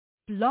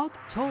Blog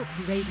Talk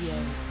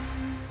Radio.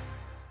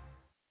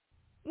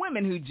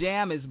 Women Who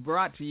Jam is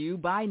brought to you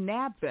by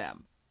NABFEM,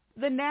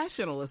 the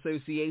National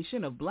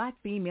Association of Black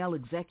Female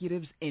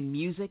Executives in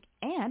Music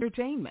and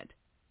Entertainment,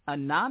 a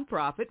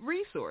nonprofit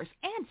resource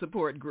and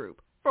support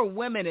group for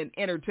women in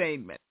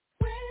entertainment.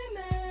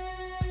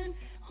 Women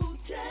Who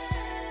Jam.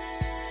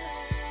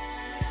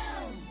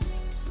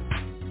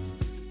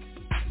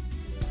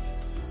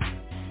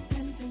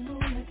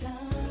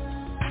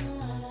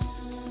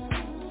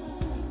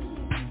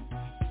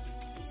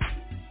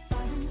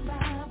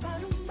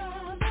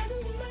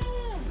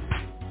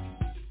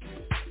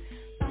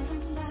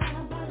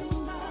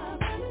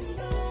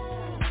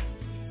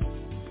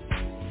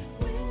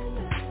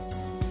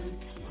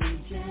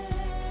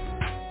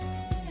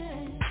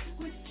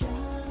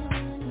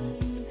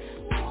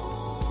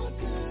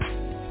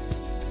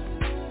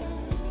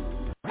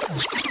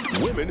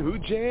 Women Who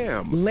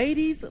Jam.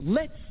 Ladies,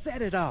 let's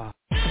set it off.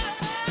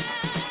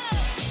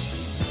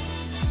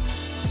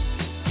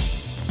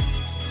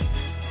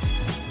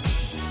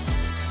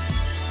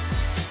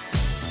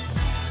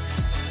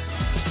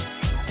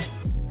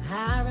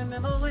 I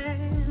remember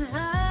when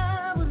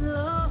I was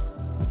low,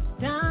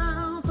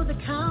 down for the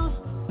count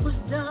was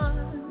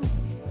done.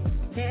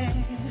 Yeah,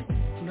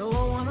 no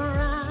one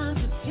around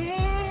to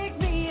pick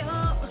me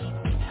up.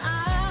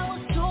 I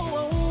was so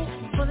old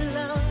for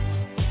love,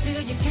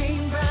 till you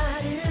came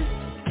right in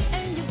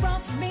and you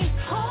brought me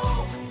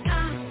home.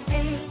 I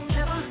ain't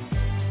never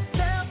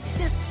felt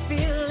this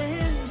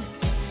feeling.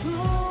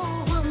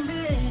 Ooh, I'm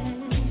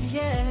in,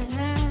 yeah.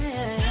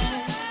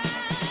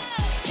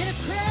 It's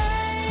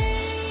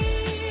crazy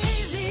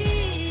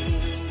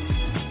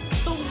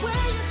the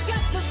way you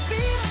got to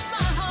feel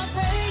my heart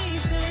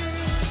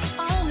racing.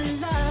 Only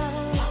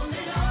love,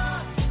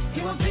 he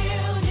will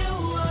build you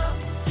up,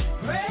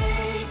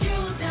 break you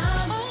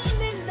down.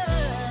 Only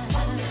love,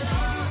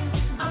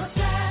 I'm a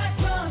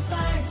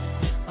sacrifice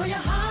for your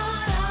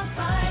heart. I'll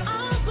fight.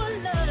 I'm for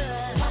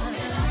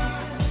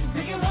love,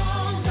 make your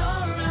wrongs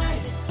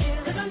alright,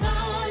 'cause I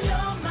know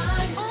you're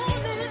mine.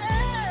 Only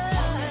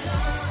love,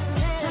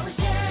 that we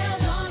share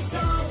one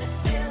soul,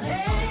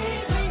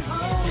 every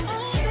home.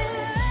 Only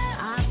love,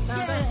 I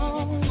found a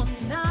home, I'm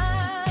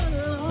not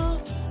alone.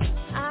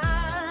 I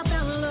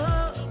found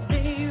love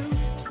in you.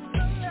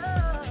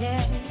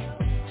 Yeah,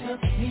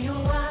 took me a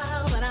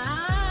while, but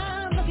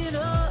I'm looking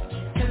up,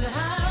 'cause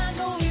I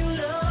know you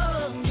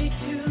love me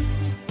too.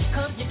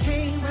 'Cause you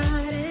came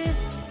right in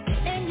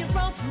and you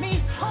brought me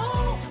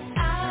home.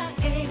 I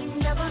ain't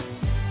never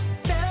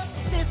felt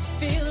this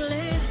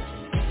feeling.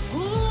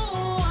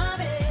 Ooh,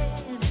 I'm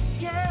in,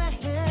 yeah,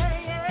 yeah,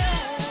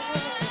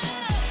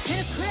 yeah.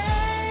 It's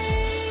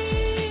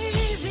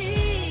crazy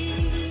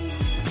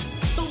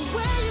the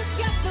way you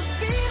got to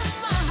feel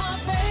my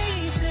heart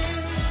racing.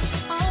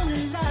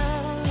 Only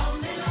love,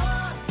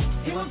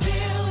 he will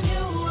build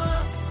you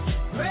up,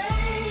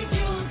 break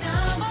you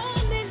down.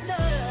 Only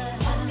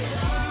love,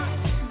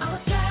 I'm a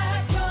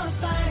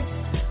sacrifice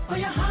for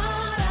your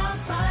heart. I'll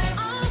fight.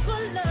 I'm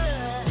for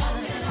love,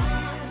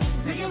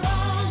 make your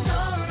wrongs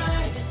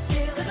alright,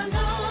 'cause I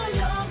know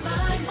you're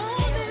mine.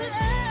 Only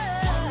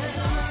love,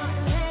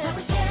 that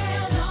we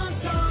share one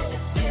soul,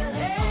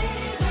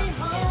 every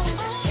home.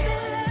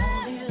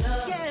 Only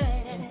love,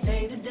 yeah.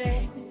 Day to day,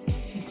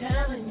 she's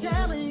telling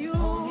you,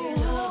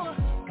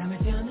 got me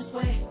feeling this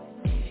way,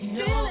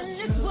 feeling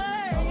this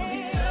way.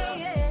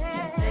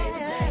 Day to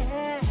day,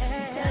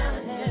 she's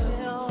telling you,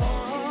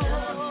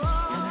 got me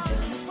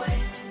feeling this way.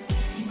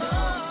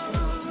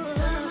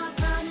 Turn my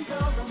body so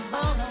I'm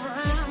all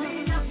around. Pick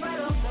me up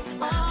right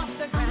off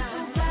the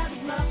ground.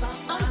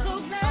 I'm so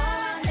glad. All I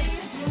need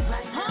is you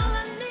right now. All I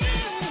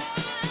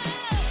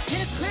need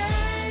is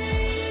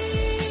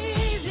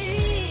crazy,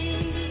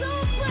 so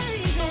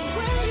crazy. The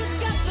way you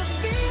got to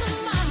feel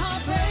my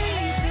heart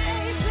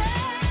racing.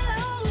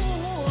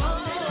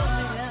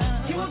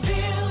 He will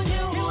build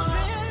you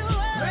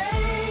up,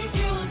 break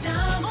you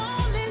down.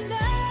 Only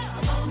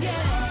love,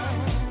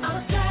 yeah. I'm a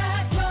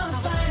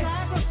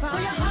sacrifice for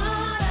your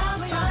heart. I'll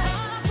fight.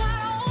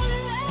 Only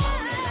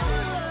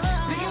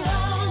love, make your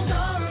wrongs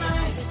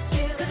alright,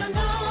 'cause I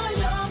know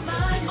you're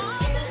mine.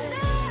 Only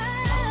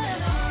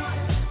love,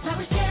 that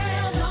we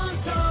share one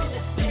soul,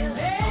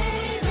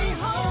 every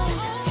home.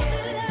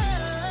 Only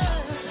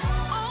love,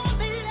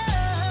 only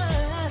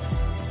love,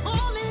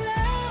 only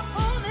love,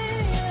 only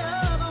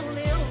love,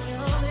 only, only,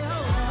 only,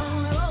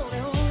 only, only,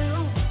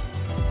 only.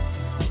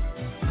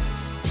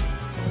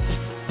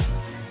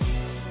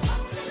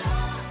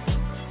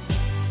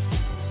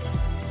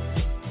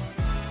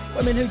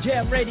 Women Who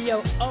Jam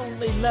Radio,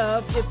 only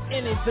love. If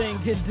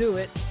anything can do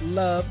it,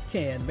 love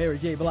can. Mary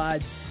J.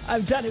 Blige.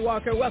 I'm Johnnie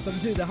Walker. Welcome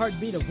to the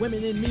heartbeat of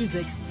women in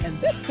music. And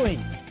this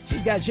queen,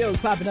 she's got shows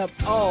popping up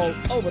all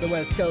over the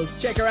West Coast.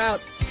 Check her out,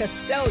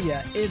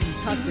 Castelia,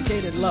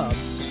 Intoxicated Love.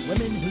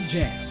 Women Who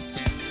Jam.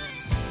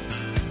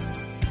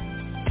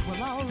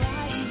 Well,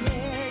 alright, yeah.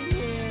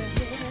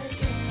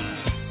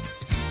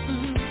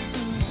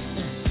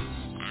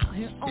 Out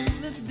here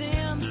on this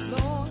dance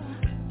floor,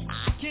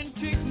 I can't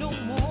take no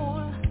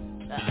more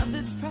of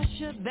this pressure.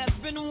 pressure that's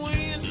been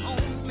weighing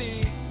on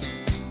me.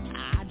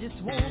 I just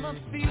wanna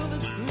feel the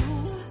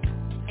groove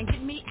and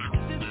get me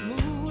out this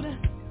mood.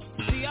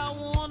 See, I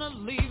wanna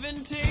leave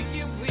and take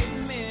you with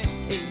me.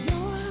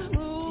 Your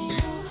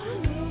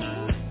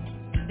mood,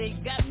 they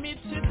got me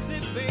tipsy,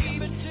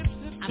 baby.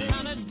 I'm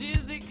kinda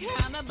dizzy,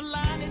 kinda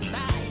blinded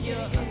by you.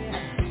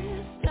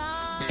 This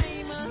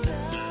time,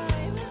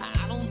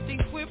 I don't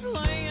think we're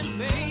playing,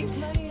 babe.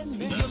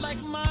 You're like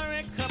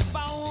my cup,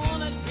 I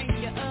wanna drink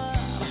you up.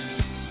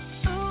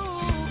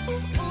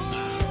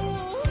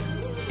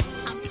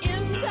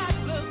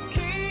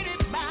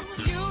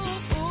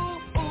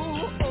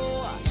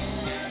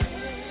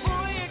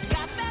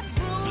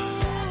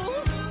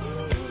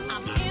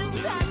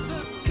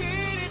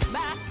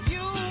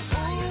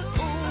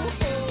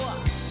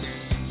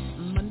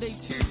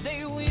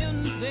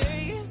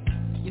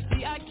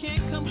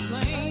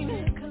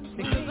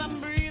 Because I'm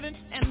breathing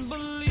and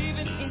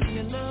believing in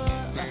your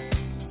love.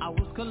 I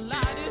was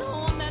colliding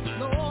on that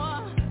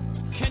floor.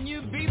 Can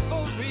you be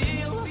for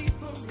real?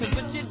 Cause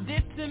what you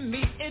did to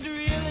me, it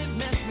really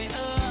messed me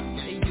up.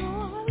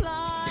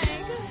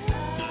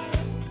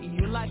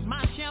 You're like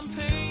my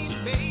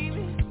champagne,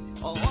 baby,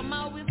 or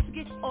my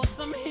whiskey, or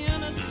some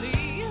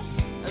Hennessy.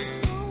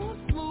 So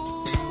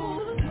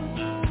smooth,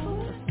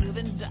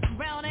 soothing dark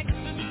brown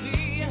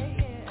ecstasy.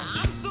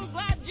 I'm so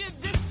glad you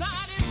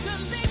decided to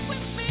leave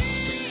with me.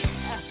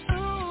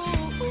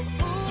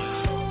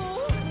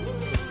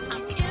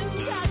 I'm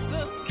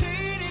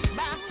intoxicated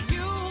by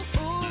you.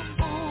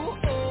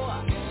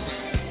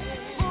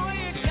 Boy,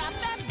 you got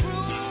that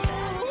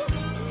groove.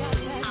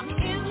 I'm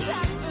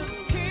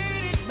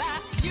intoxicated by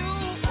you.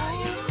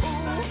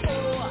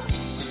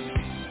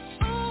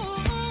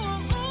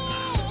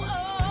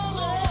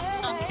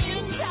 I'm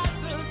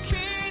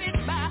intoxicated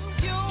by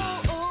you.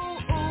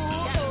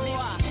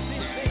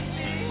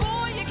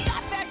 Boy, you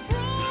got that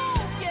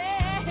groove,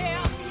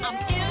 yeah. I'm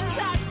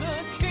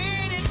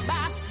intoxicated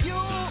by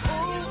you.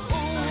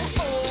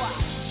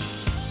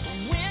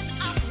 When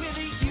I'm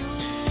with you,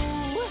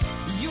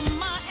 you're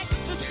my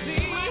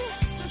ecstasy.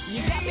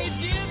 You got me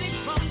dizzy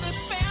from this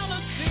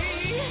fantasy.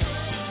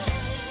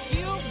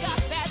 You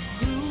got that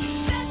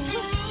groove,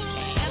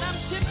 and I'm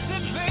tipsy,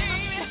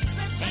 baby.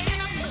 And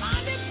I'm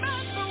blinded by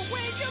the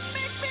way you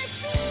make me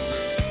feel.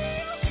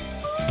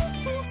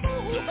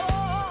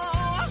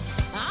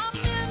 I'm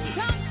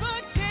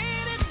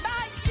intoxicated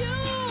by you.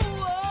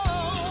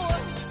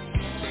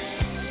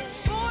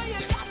 Boy, you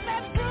got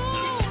that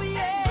groove,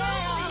 yeah.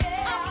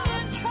 I'm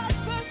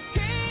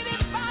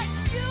intoxicated by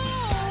you.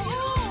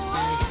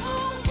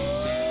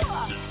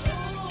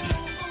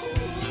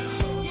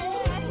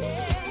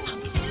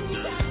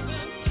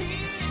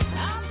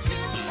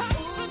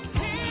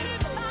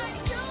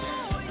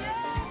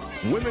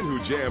 Women Who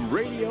Jam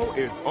Radio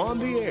is on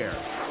the air.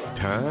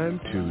 Time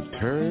to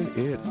turn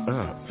it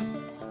up.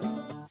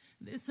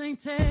 This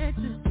ain't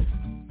Texas,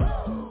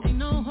 ain't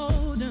no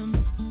hold'em.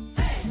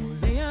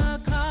 Lay a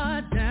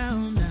card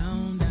down,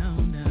 down,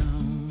 down,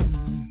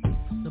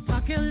 down. So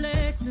park your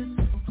Lexus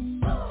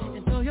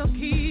and throw your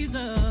keys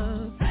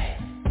up.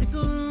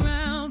 Tickle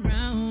round,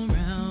 round,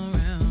 round,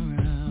 round,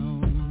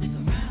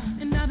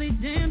 round. And I'll be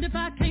damned if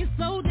I can't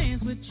slow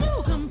dance with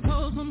you. Come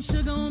pour some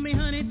sugar on me,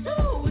 honey,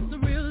 too. It's a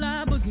real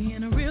live boogie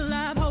and a real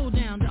live hold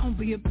down. Don't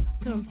be a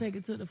come take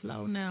it to the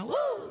floor now. Woo!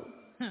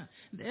 Huh.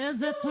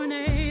 There's a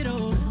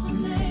tornado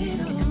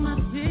in my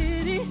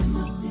city.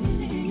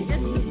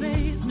 It's the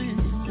basement.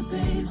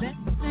 That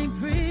ain't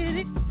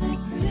pretty.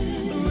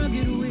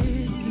 Rugged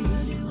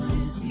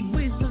whiskey.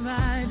 We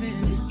surviving.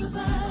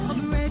 All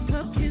the red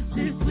cup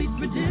kisses, sweet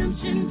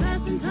redemption,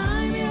 passing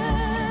time,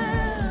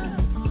 yeah.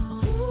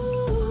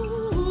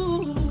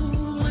 Ooh,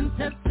 one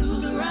step to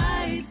the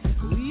right.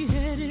 We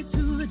headed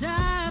to the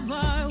dive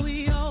bar.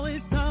 We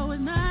always thought was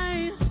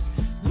nice.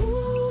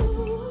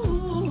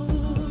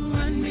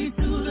 Run me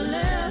to the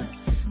left,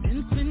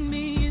 then spin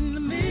me in the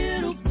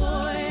middle, boy.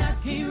 I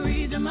can't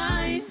read the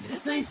mind.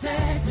 This ain't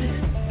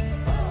Texas,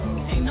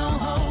 ain't no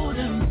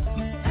hold'em.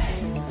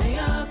 Lay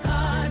a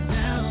card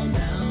down,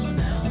 down,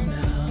 down,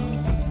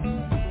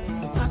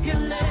 down. Park your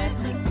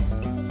Lexus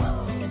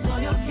and throw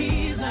your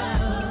keys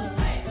out.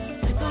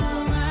 They go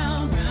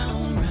round,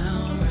 round,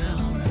 round,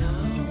 round,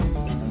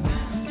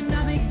 round. And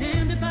I'll be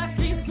damned if I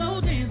can't slow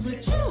dance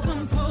with you.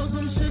 Come pour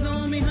some sugar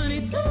on me,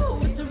 honey,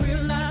 too. It's a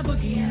real live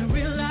boogie and a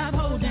real live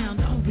hold down.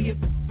 Don't be a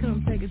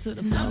come take it to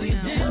the floor. I'll be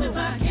damned if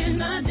I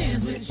cannot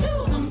dance with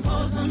you. Come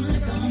pour some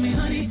liquor on me,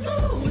 honey,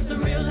 too. It's a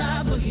real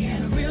live boogie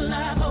and a real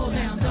live hold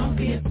down. Don't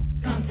be a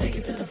come take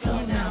it to the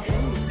floor now.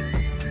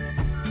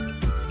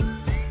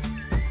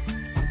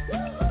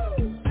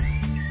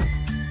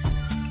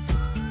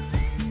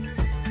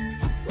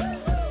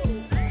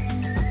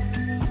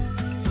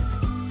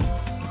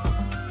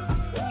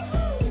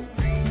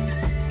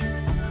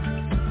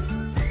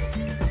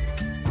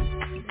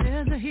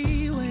 There's a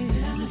heat wave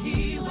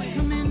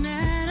coming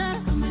at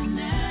us.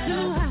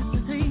 Too hot to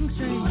take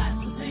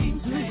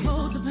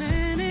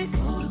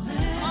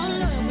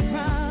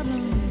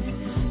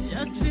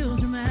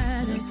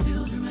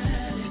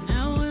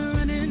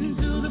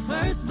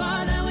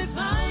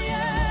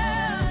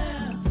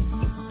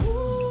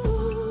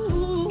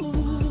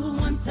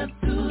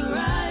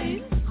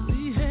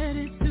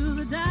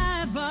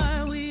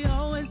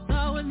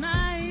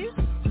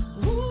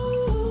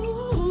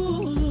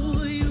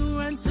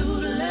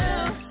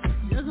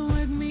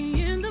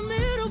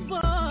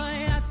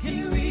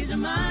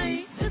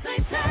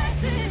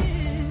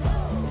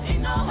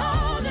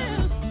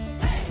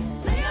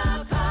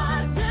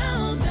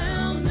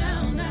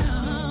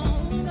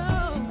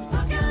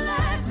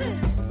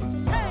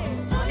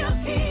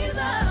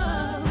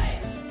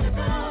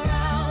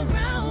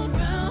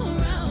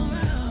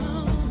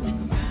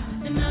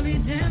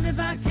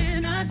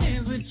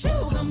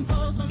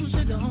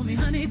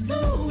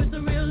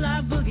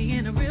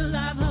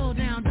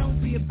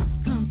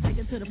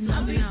to the floor.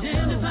 I'll be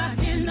damned if I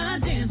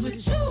cannot dance with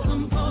you.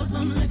 Come pour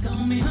some liquor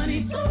on me,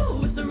 honey.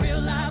 Ooh, it's a real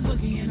live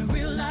boogie and a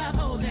real live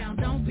hold down.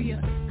 Don't be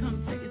a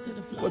come take it to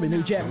the floor. With the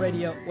New Jam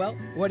Radio, well,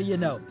 what do you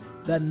know?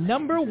 The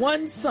number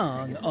one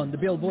song on the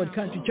Billboard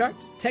Country Chart,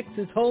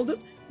 Texas Hold'em,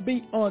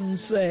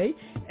 Beyoncé.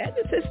 And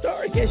it's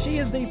historic as she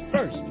is the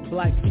first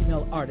black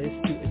female artist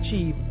to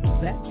achieve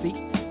that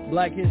feat.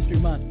 Black History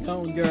Month,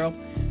 own girl.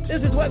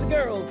 This is where the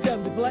girls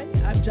come to play.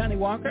 I'm Johnnie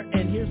Walker,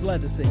 and here's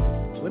Legacy,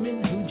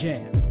 Women Who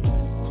Jam.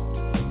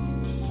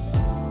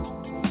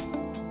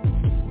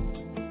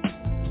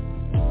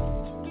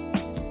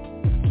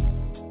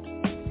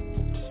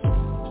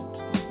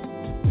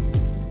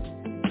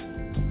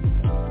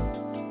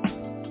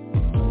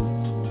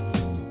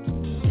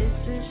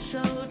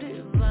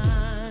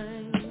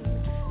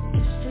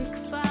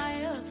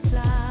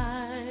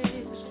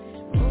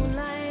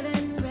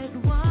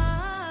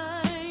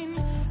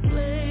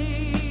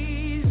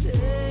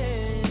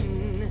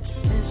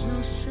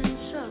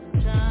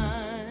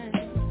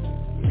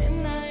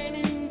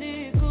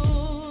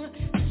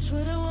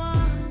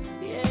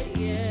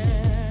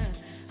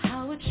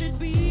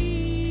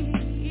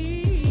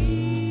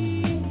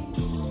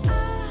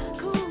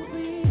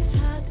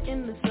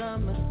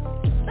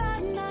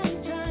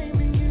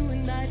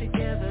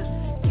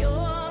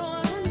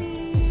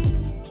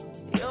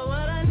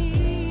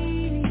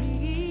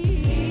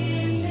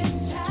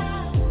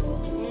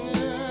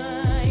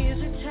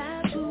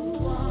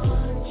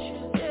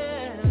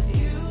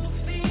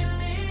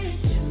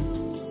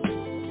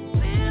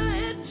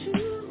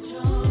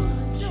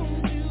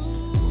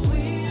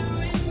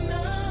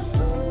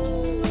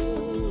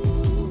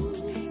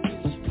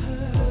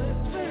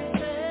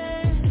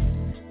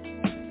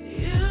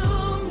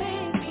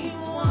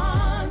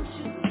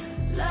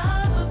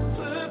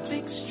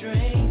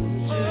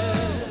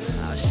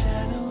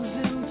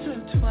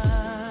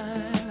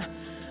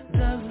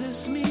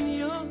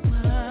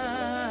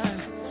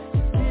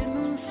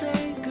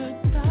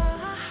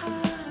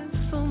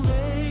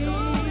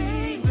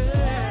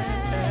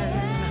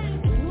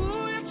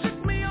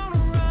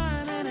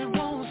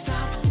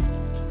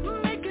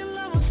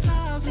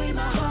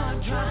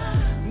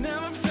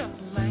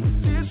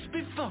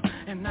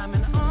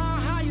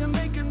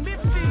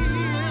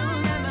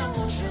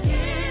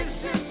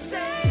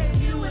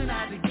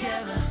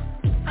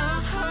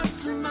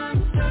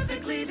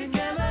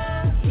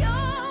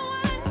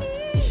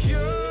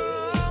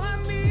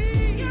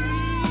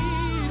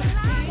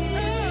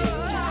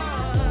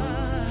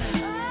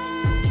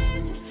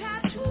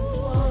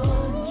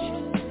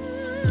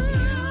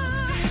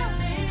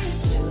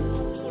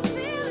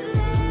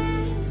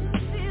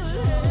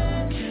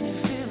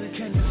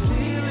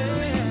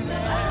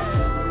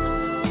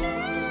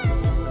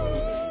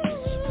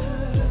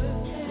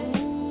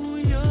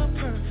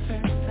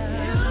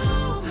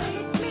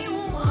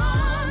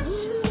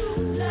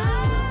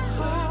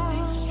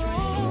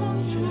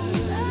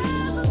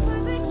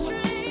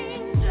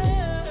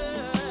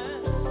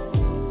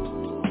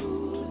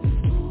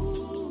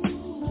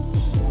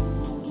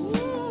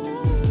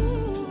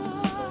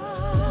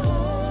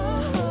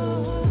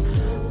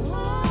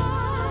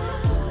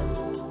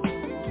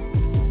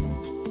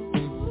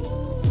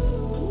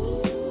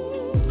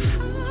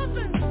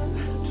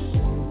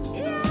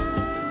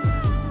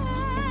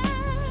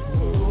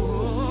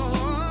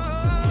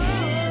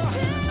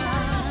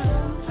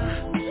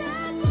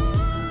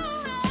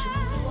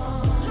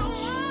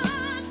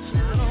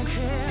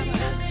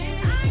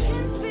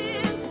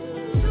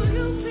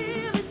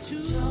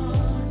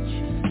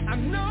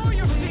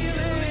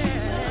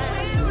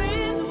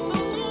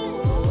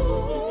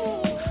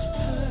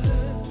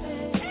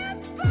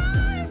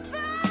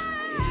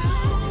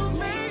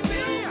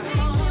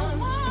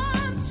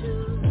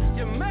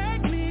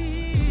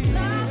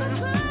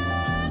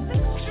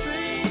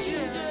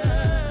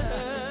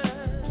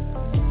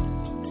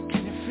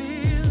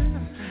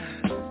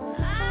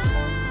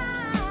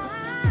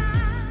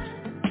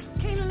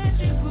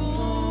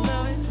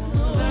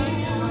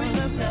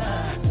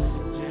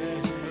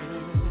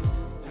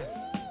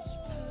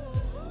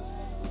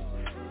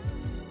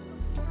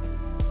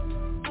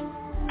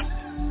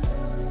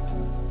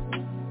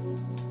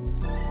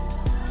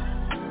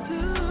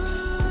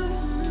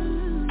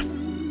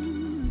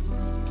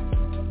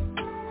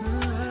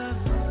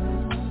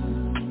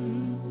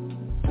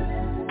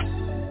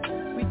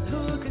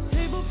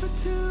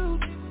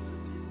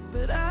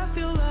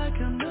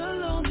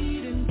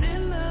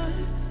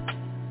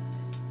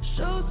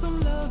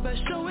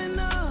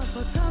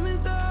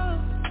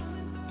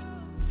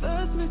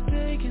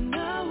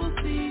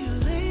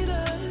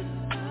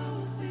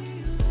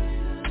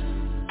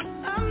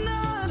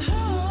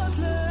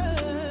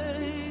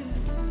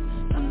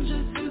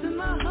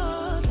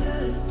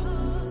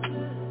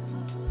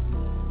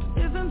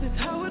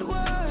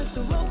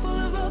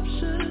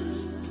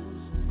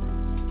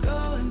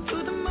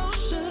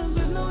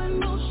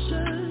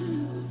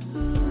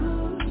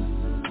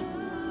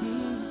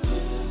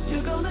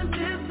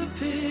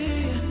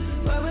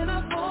 Right when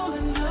I fall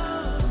in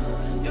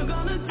love, you're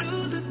gonna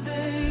do the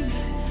thing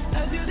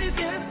as you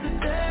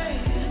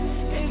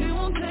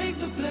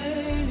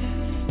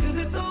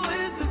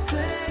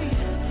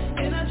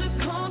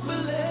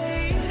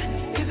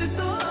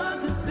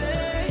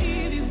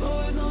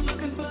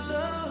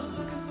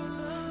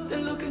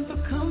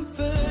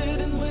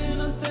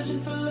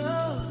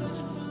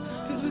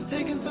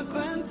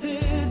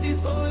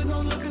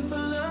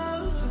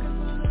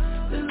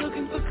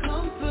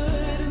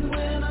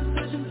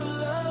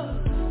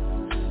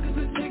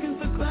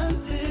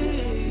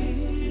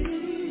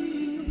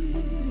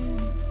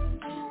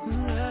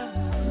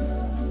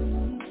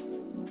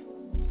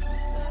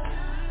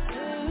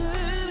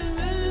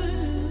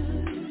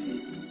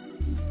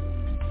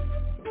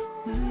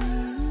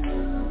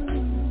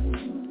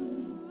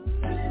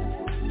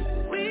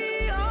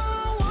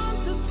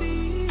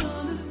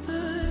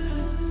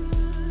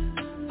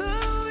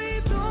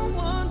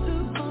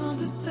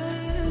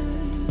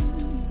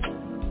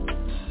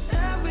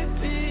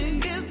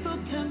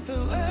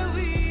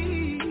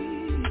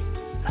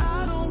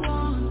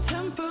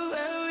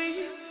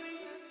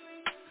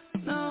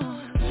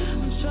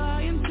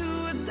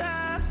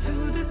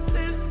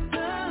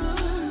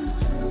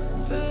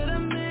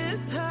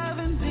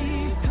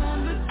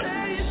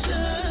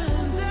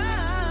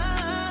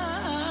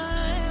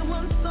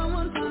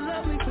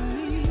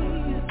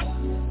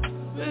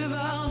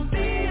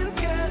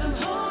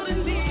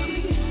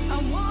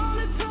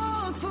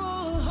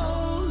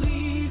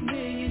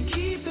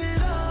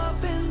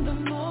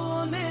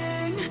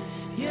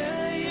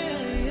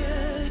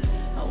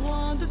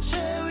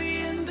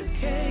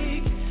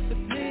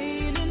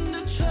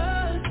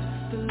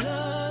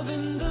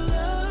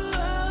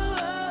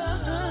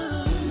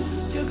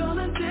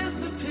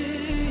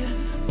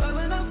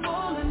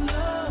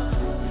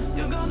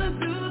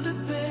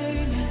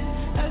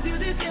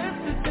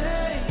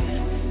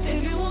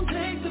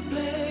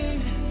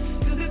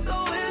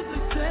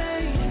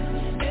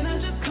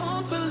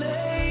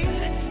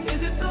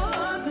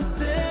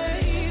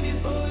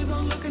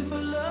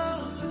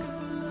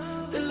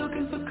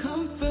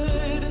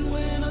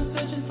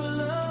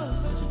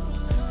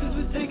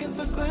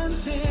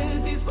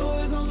granted. These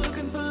boys aren't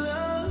looking for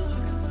love,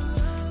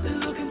 they're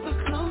looking for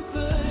comfort,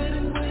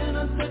 and we're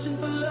not searching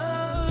for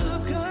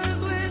love,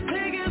 'cause we're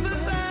taking for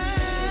granted.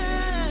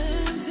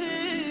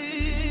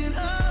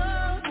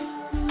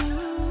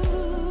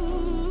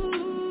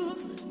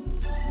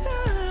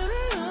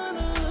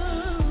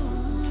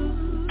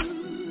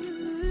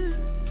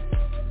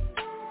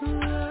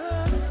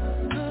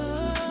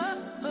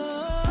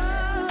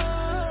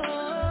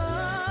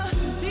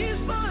 These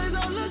boys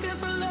aren't looking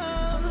for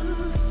love,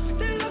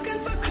 they're looking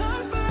for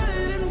comfort,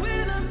 and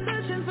we're not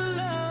searching for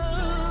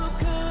love,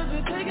 'cause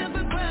we're taking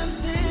for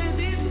granted.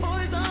 These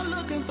boys aren't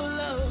looking for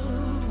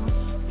love,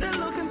 they're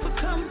looking for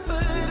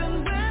comfort,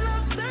 and we're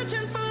not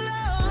searching for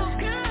love,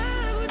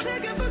 'cause we're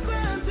taking for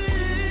granted.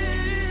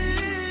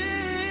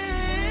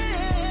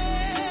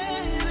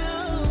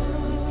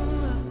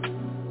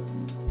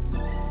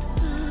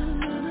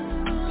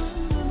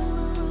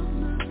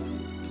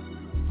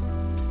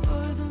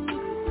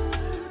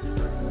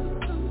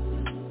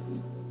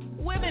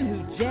 Women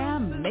Who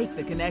Jam make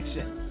the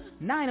connection.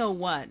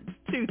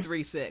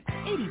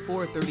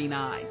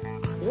 901-236-8439.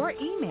 Or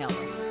email us,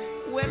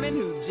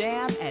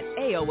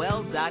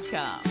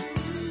 womenwhojam@aol.com.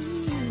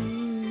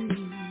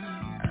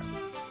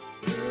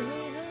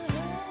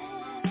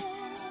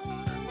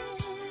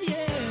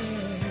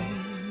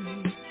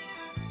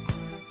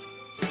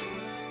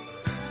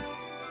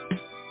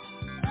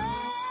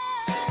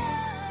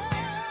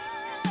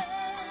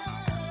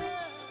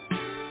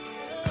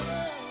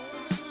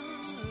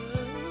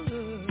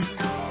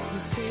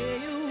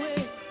 Stay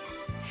away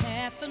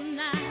half a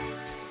night,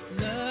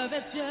 love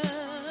is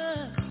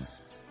just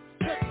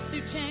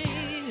suddenly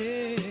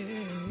changing.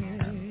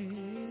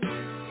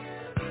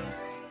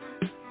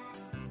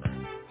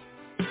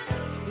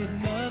 It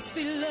must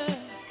be love,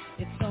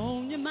 it's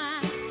on your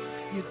mind,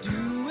 you're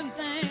doing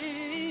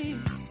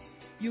things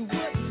you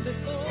wouldn't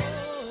before.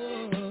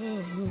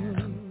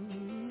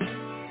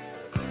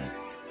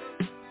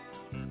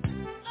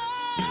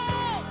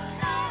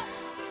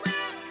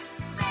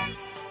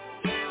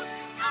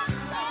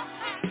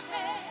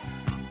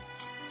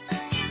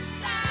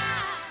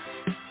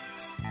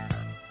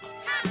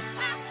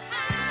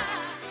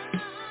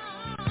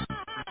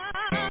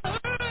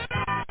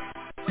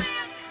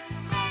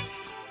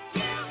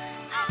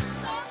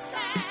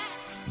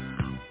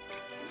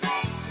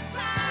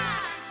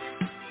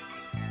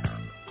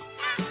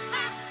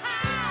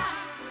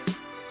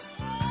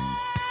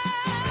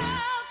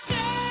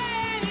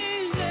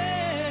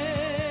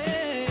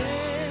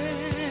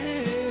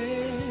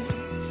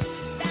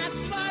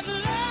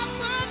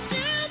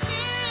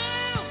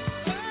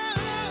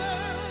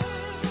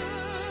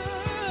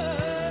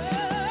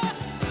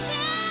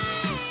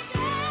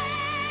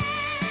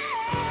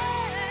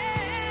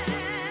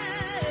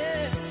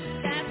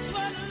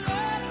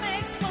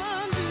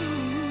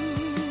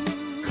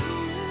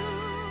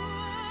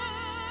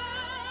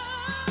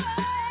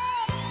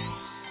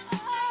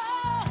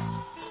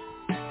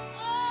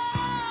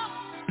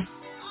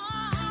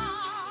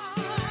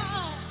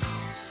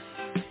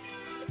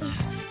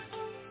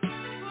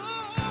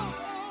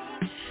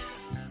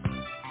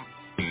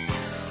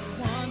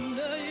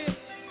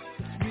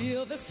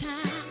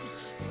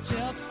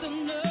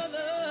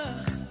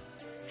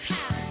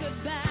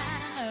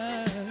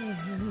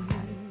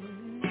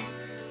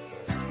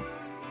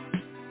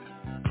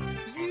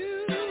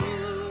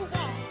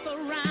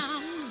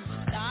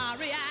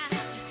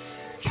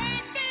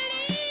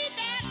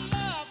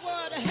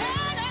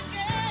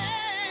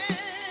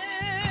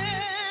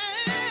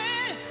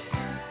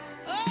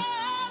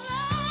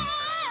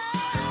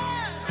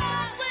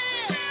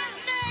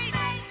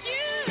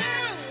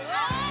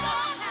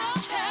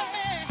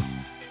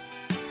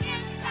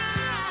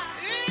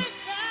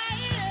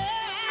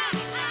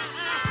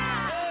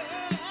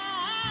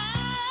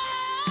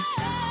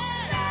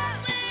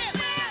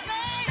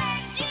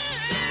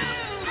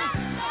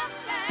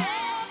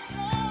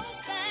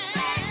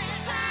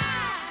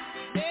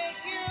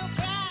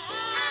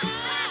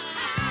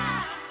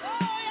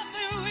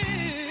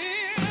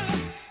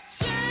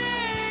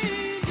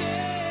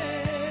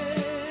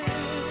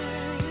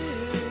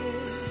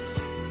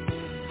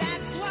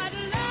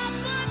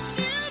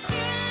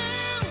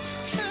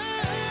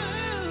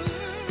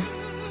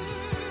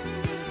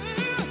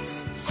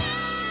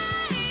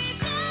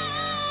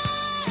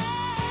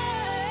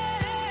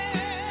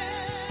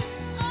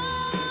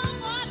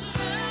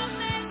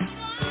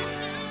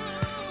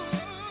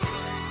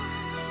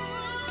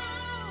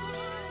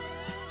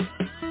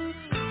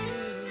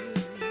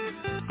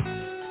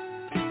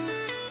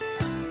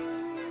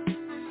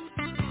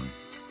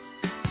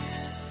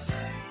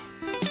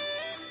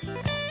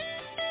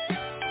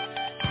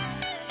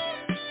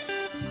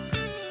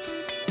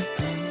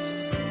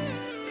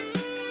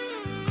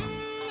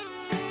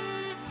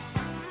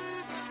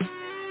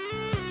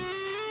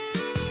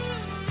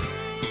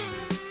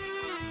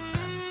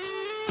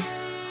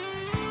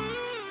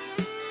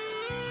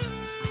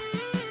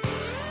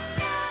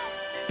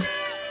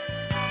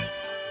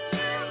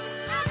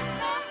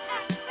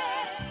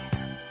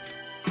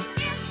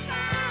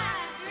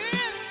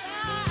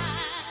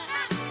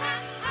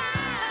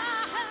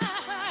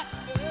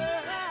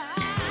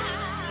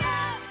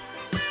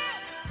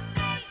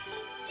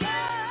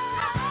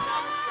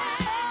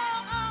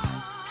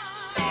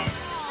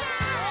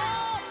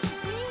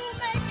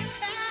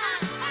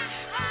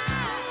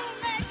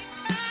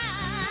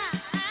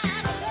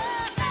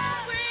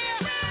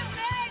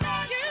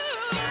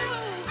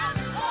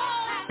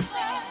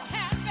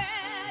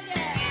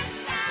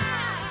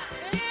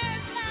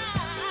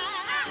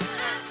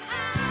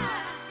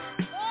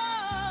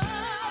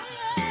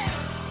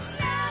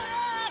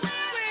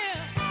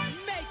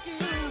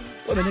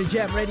 Women Who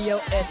Jam Radio,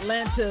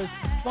 Atlanta's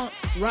funk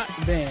rock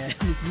band,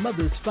 his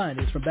mother's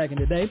finest from back in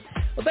the day.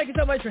 Well, thank you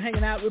so much for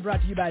hanging out. We're brought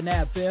to you by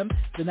NABFEM,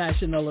 the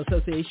National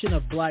Association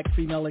of Black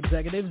Female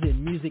Executives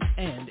in Music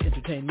and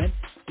Entertainment.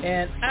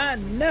 And I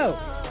know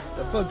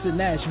the folks in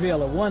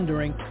Nashville are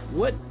wondering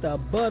what the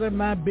butter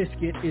my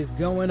biscuit is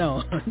going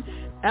on.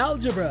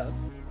 Algebra,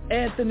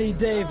 Anthony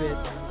David,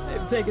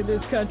 they've taken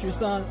this country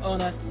song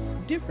on a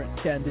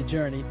different kind of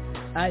journey.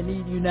 I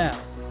Need You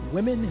Now,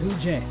 Women Who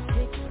Jam.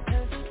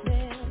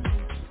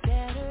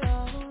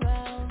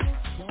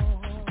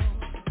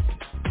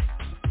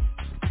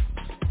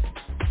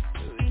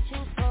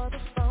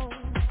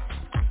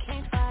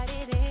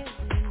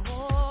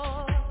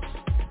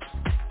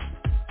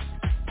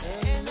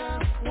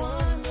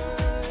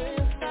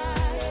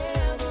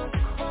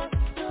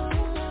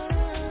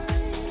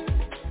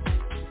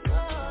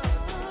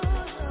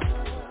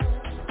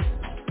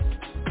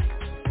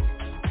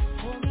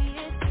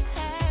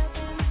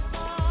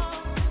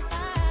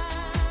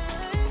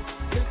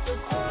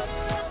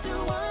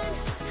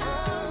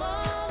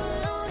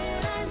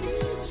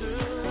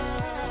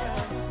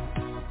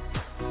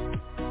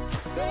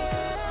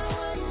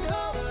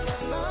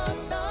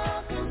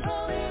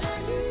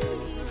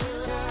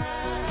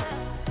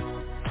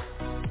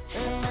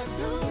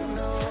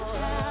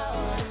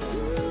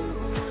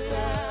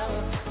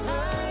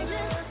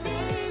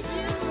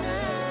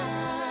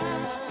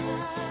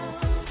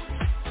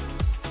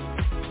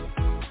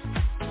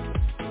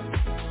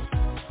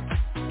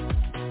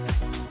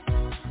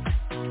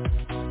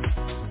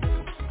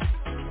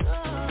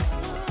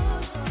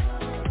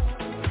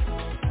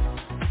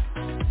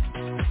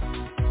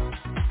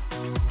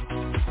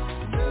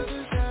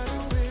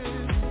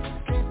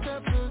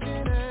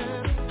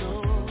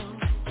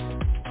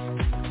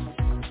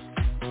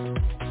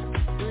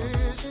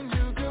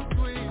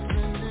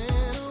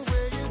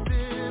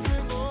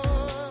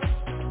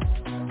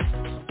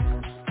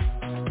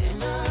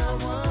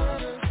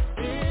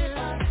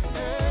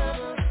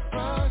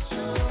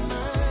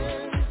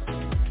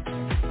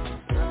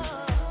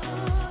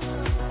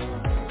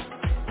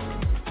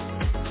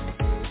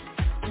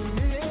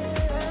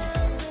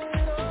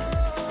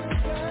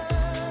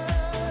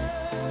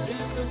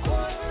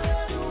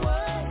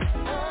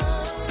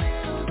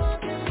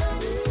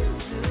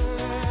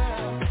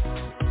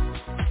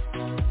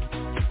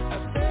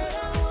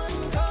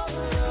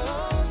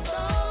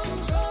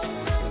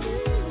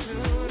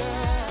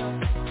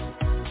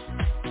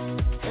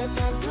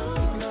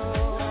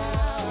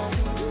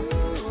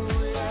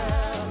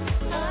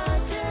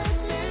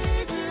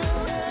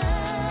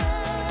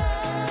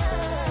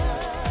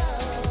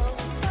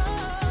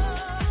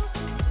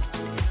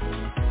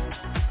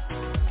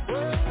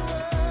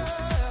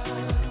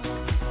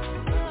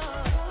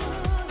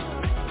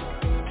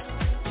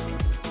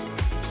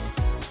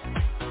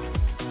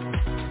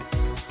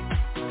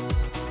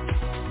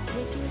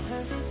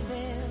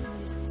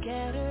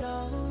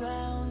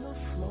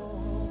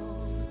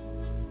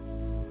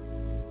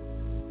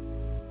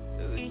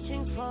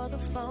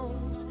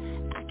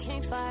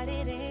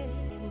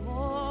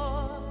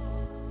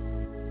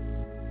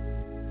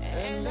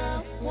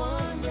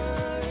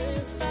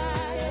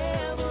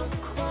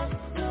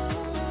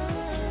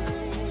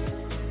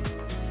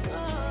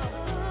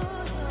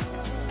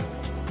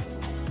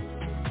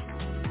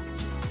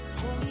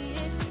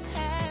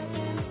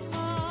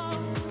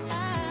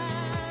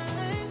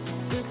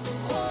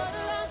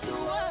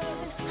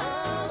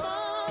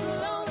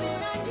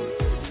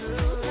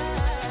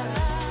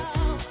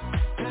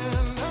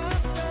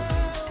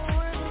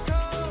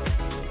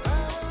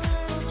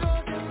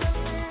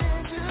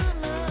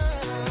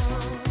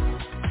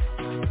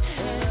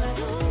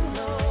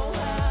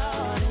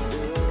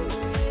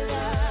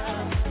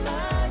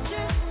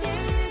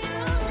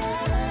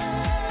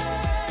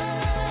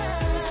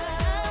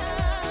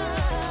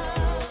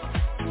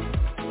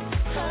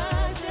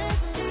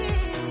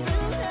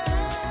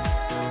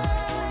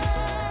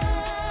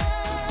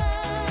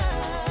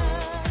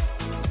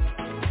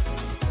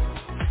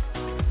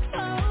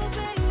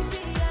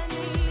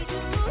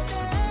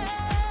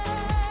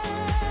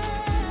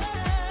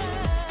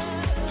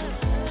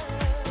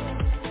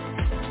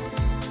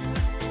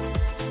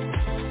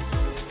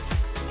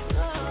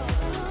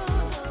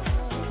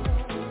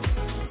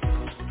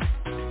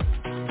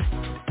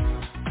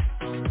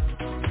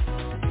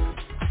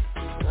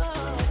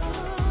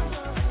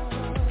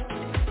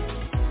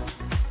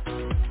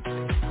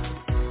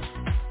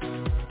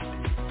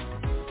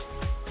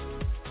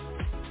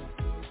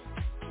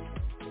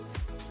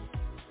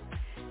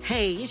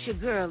 Hey, it's your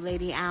girl,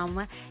 Lady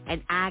Alma,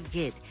 and I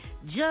get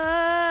joy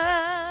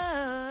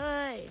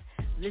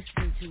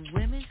listening to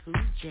Women Who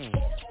Jam.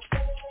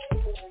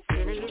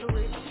 Can I get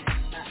away?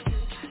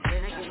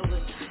 Can I get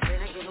away? Can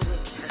I get away?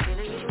 Can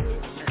I get away?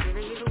 Can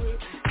I get away?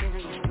 Can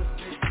I get away?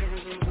 Can I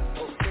get away?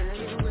 Oh, can I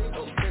get away?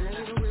 Oh, can I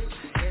get away?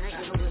 Can I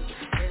get away?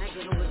 Can I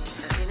get away?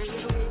 Can I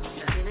get away?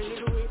 Can I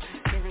get away?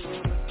 Can I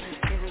get away?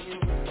 Can I get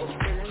away? Oh,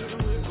 can I get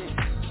away?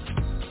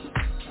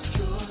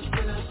 Just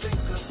when I think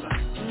about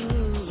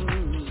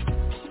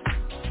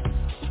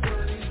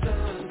what he's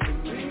done to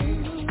me.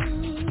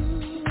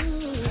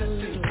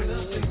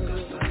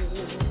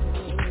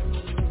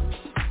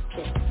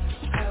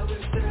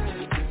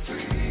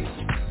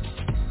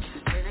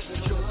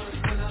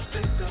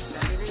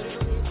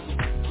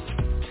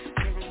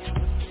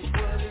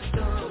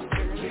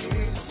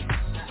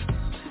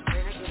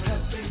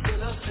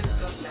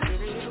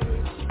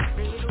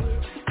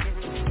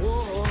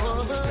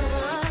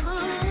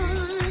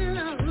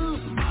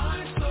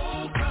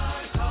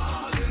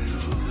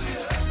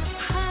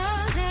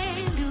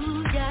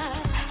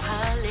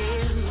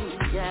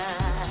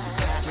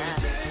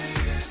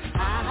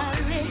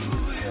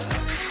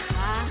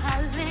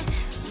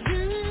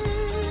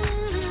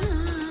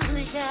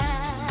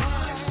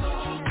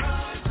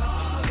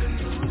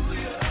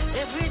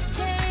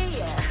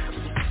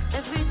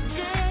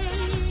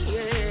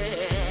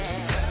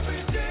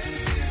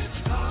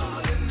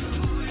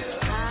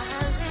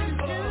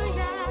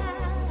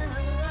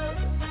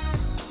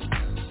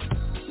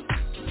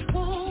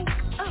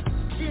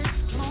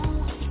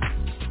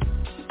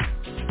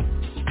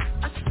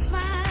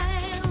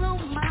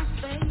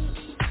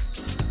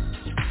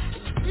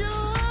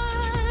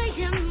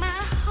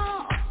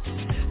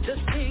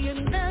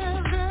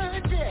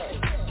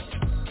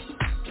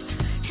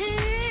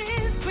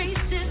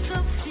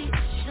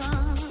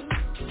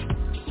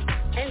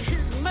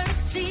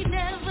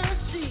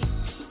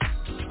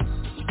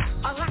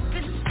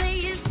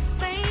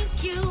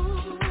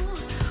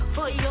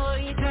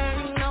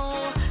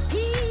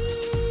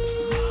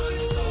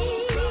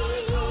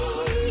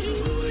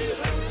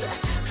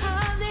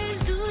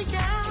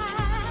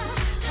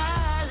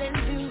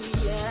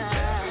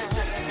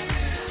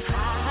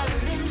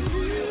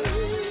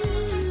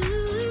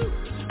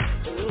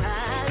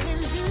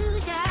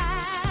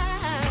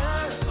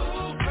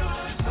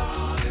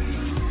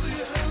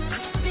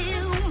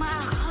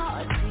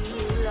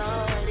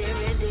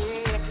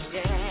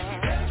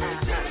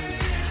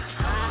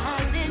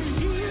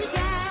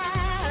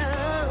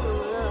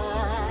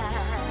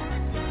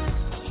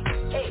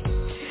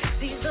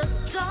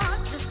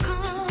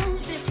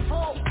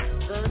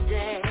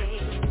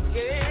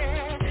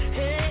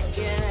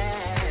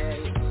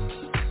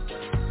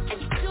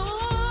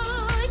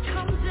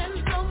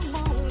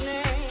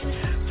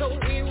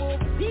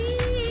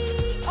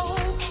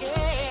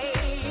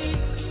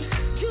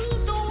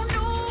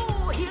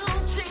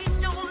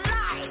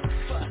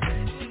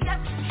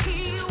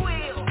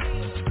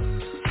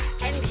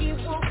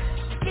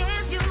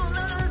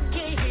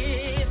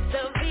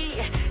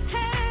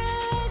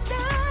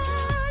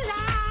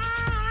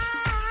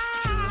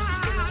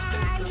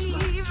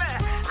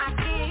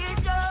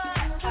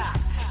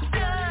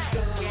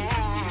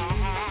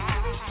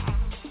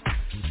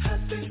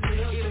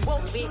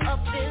 me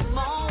up this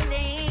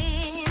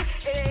morning.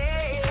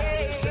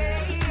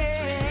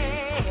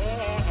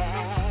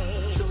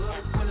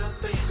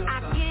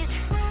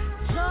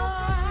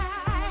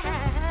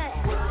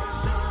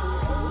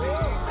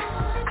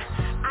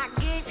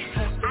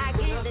 I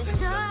get the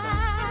joy.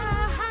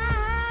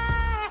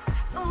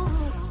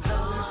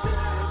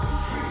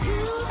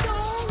 You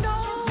don't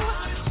know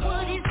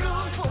what he's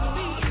done for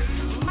me.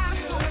 My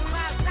soul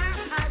cries out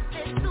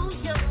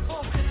hallelujah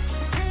for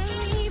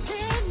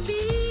saving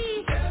me.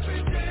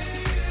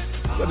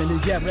 Welcome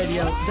to Jam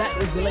Radio.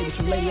 That is the latest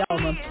from Lady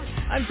Alma.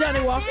 I'm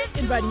Johnnie Walker,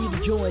 inviting you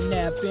to join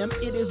NABFM.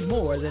 It is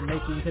more than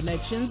making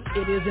connections.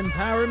 It is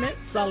empowerment,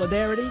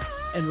 solidarity,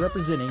 and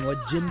representing what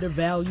gender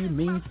value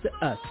means to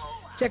us.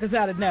 Check us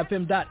out at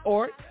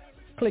nabfm.org.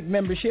 Click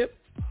membership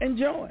and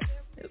join.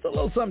 It's a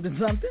little something,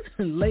 something.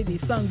 Lady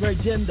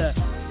Songbird Gender.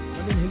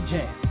 Women who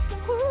jam.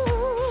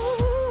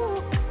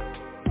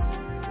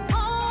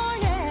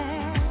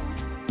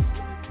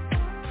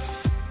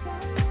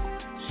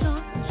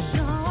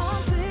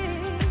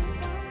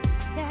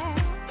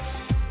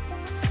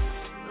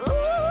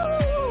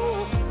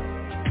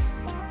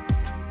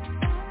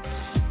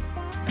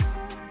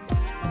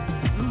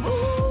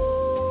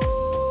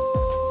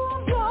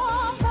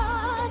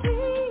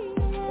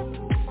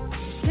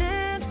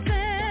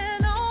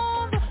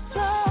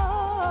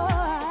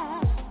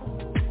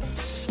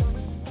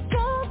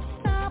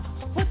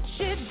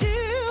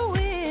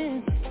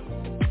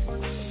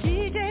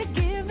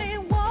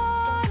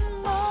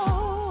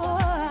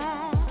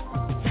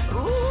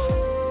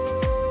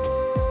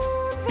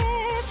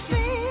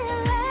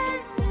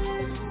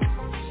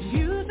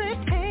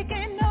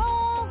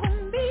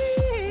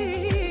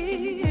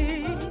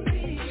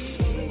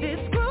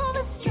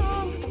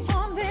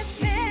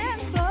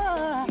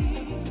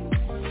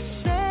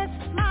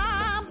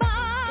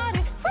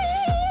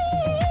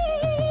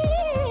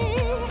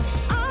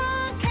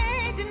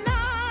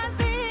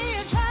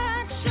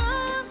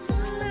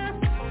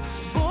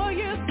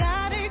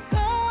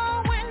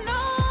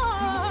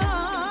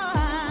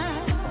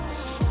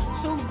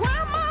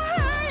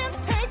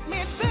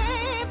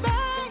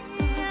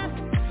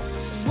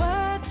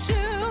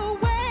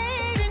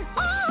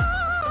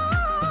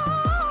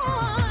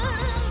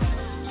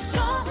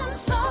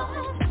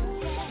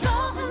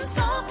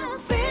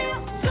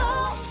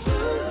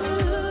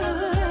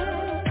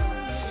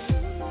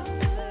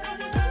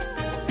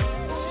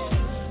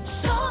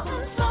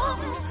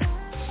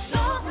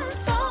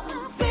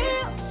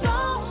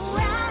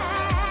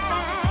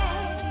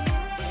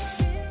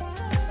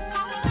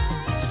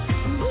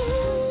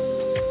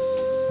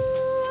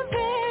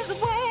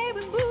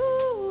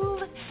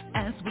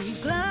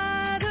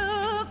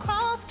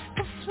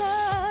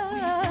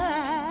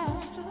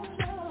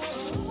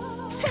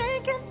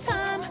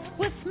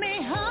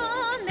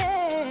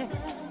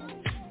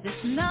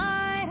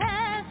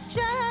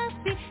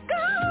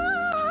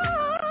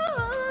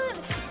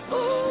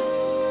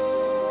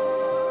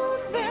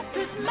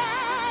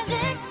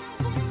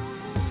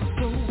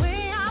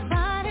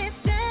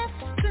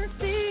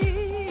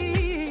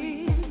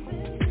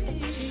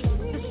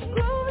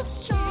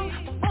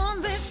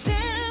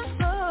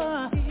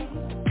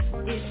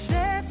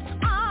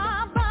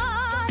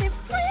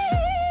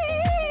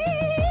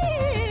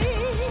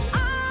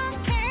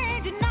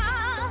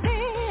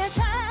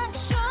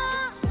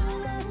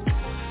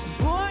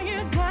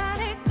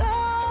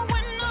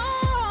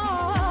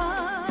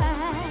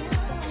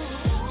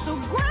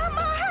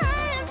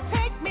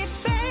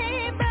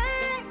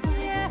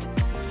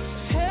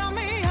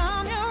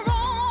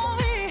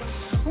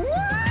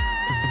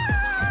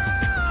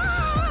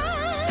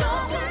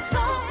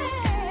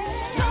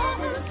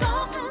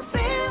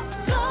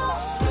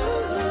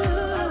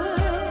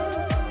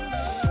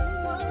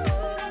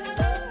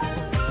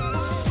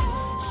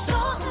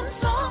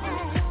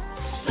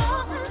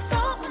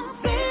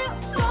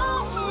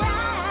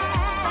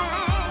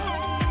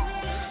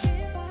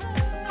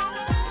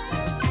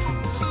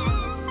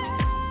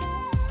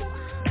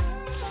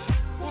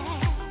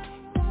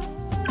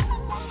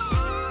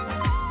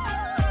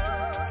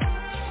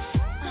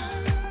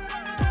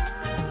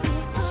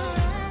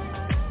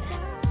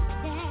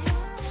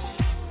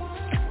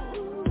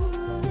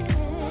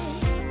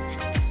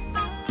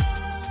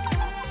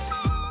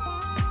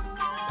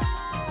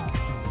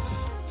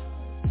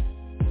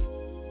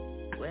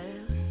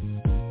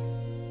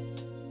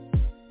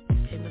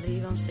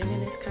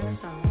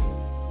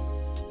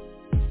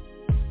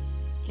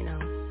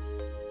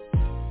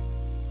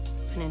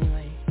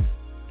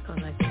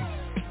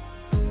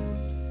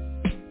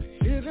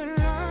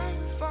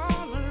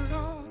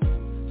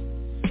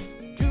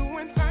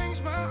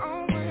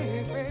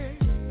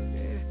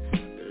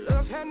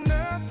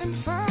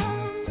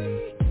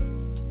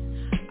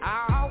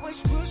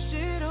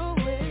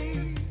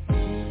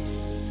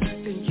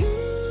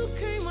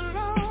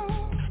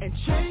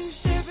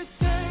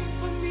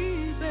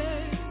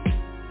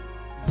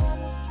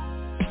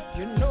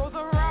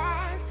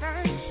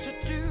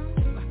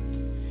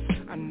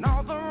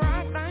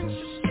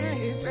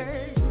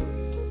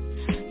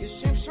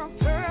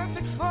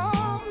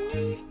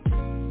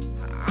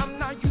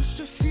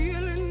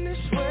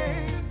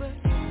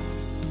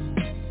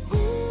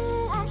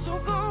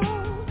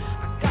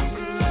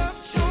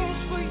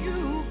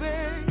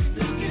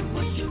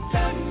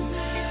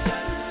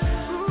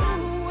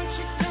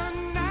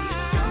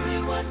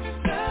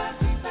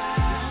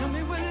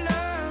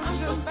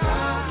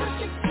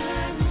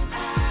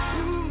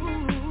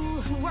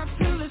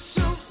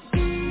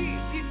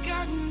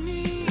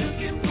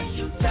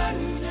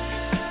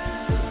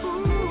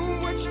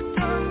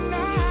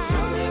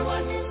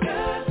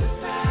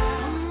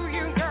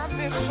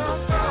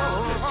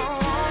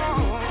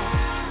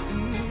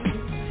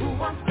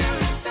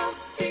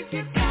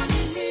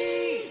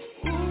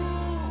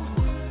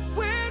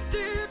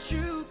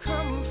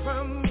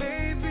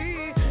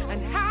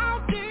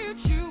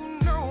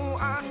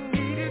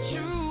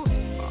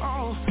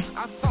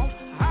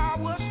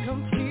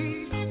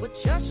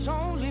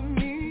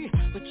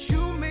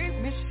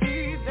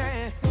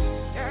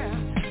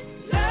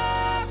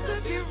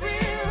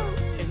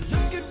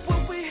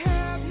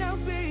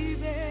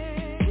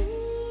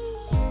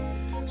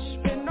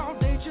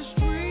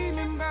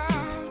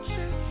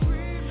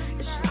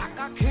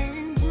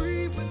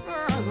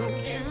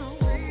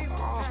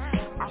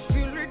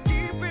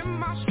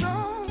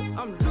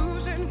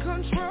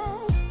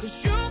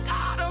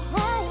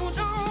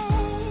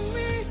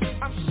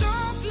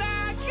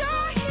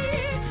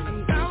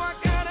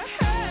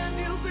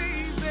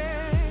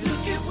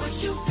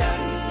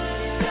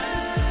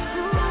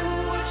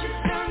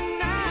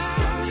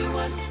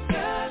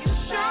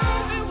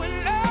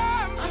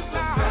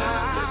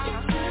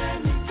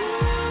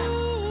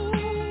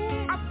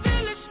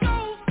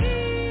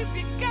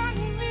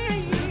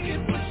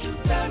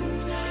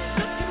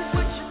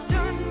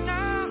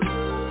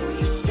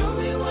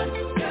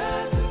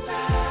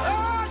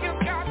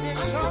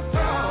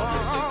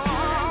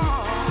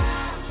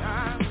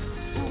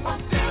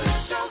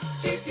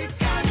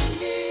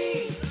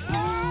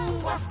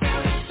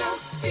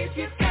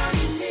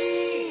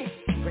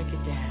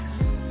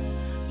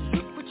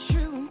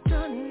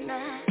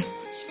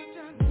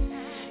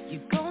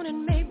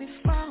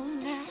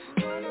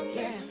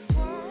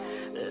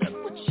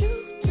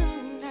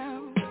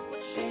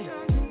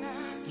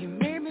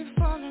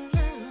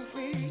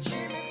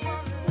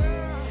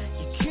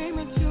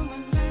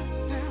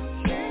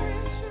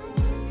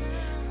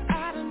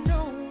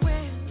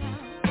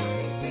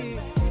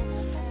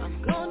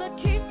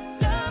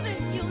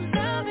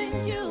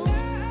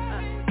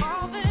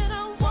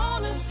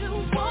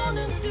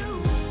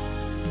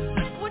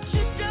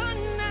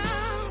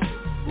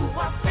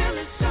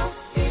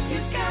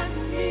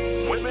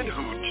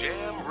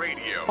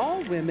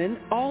 women,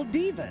 all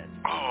divas.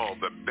 All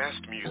the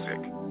best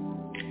music.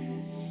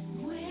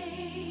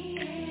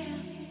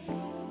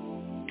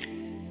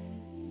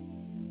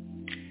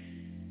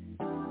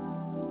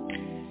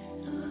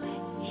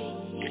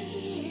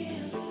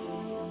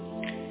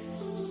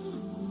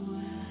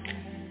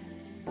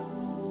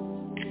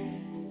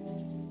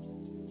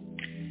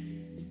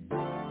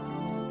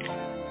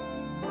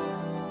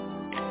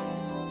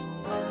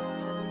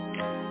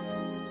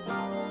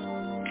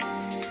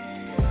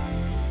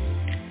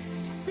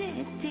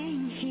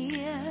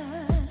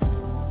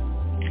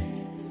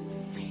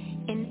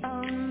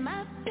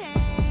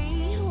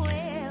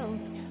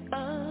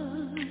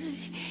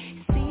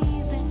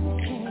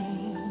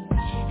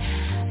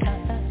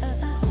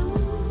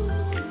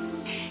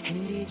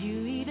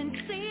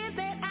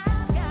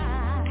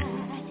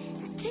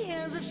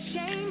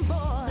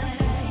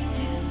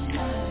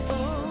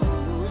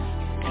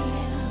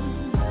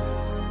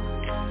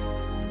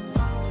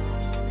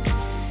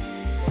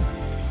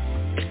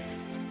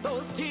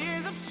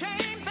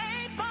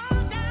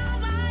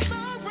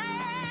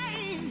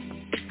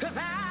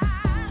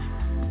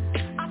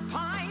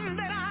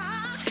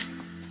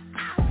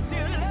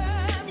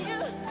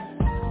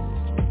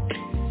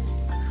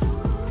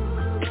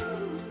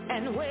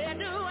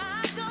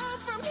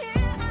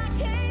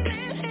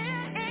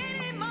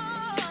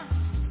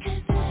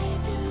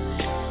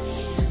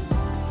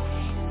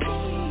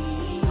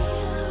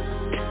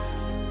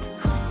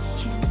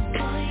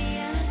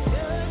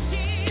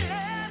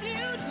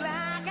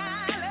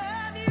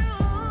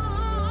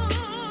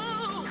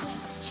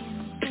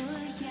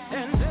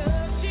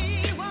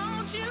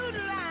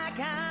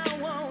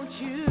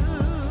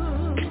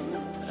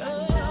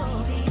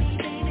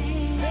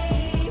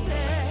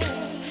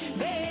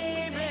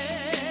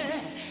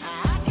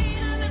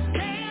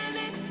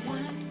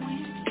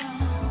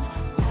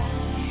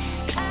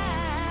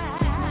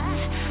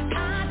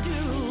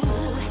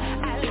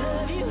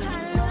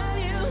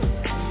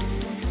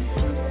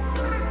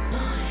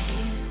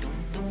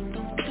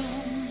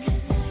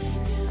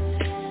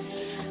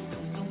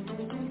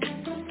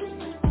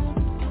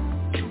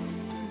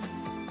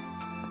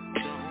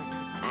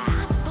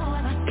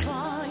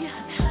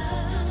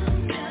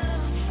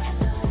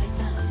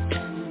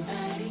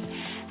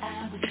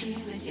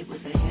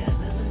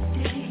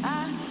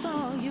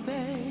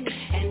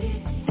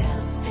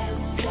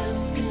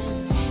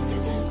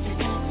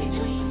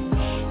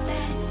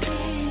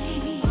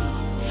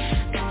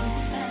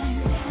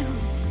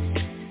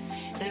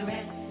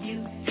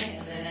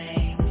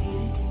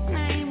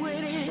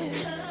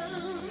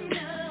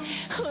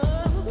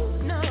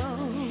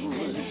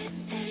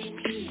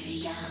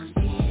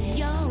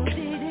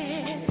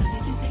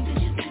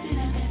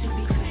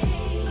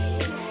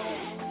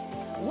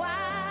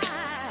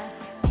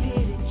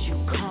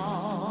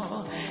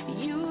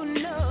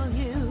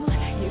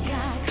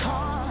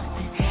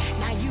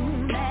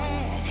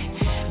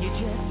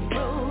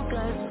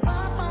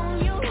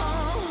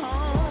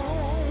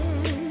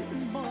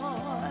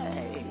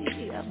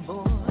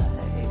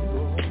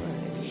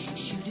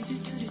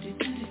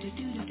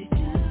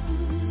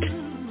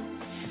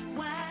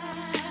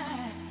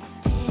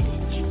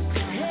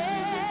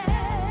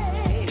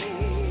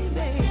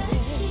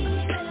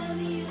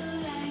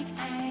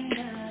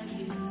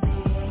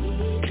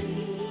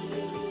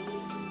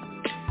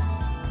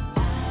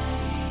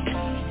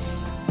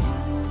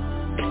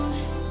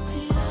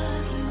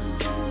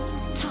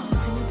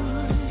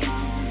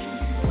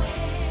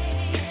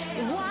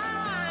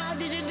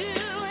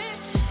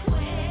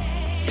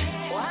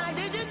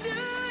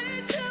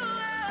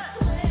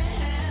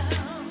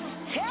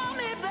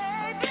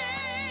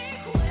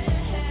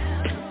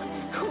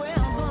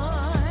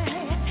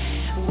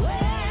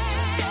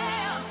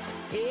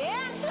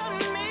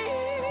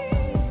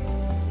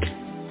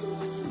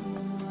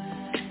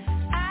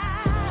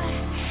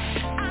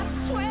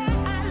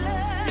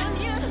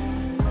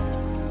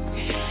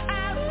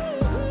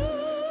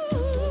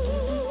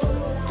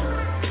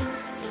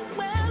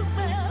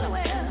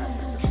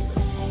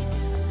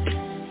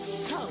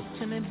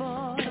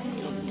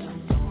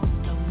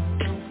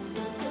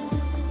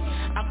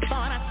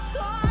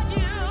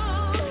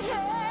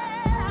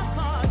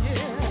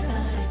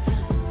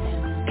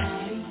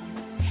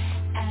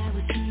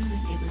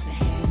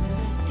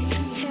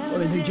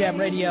 Jam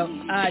Radio,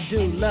 I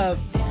Do Love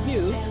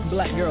You,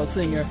 black girl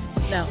singer.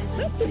 Now,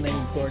 that's an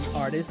important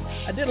artist.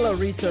 I did a little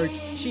research.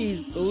 She's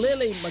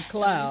Lily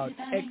McLeod,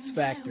 X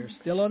Factor.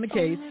 Still on the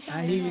case.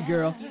 I hear you,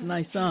 girl. It's a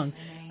nice song.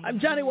 I'm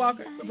Johnnie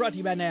Walker. We're brought to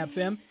you by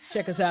NABFM.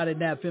 Check us out at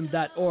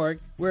nabfm.org.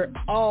 We're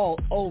all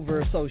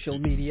over social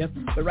media.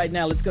 But right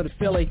now, let's go to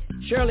Philly.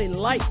 Shirley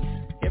Lights,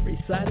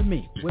 Every Side of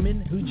Me,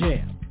 Women Who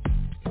Jam.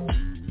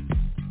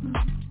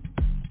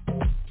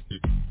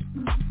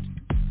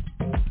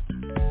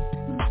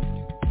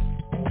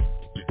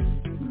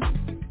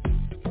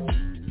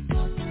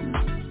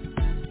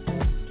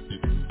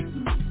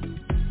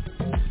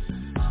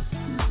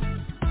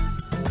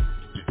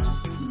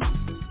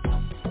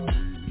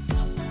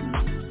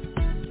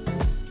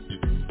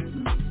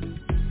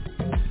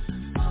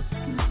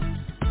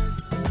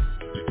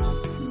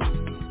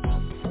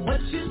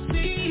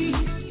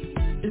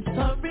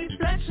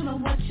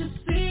 you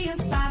see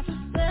inside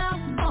yourself,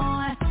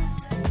 boy.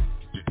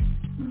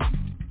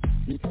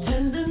 Your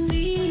tender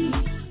needs,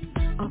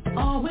 I'm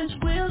always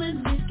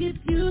willing to give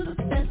you the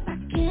best I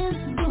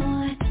can,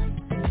 boy.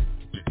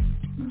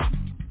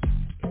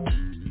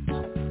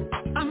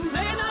 I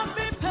may not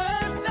be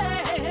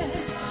perfect,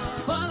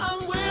 but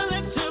I'm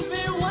willing to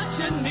be what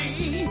you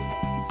need.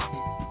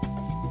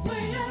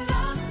 When you're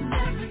lost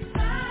every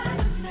side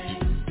of me,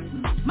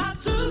 my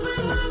tools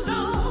and my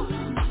lows,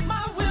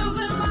 my wills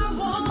and my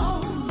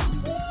wants.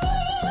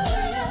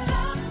 When you're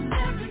lost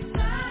every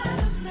side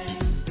of me,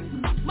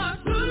 my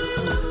good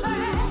and my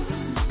bad,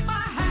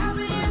 my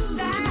happy and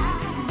sad.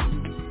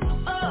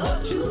 Oh,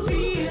 what you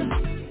feel,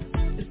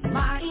 it's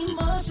my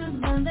emotions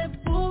when they're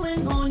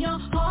pulling on your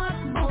heart,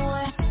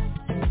 boy.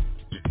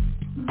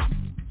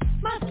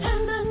 My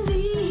tender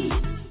needs,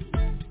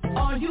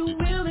 are you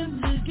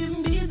willing to give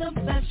me the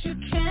best you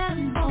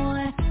can,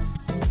 boy?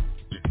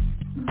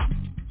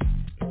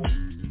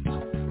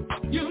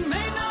 You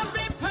may not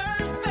be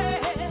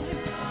perfect,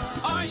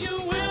 are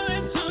you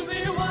willing to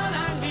be what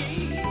I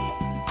need?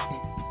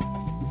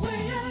 When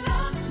you're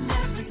lost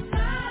every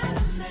side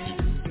of me,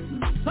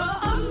 the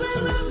ups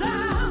and the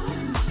downs,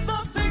 the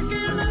thick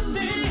and the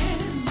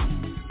thin.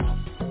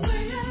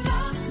 When you're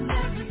lost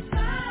every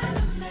side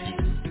of me,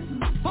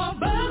 for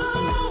better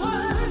or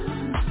worse,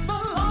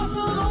 for loss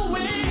or the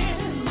win.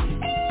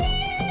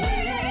 When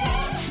you're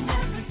lost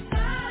every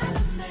side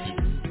of me,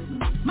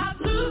 my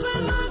blues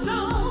and my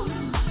lows,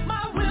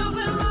 my wills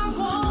and my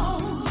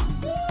wants.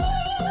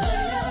 When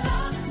you're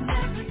lost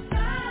every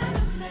side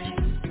of me,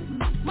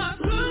 my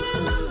good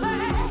and my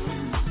bad,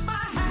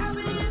 my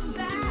happy and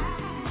sad.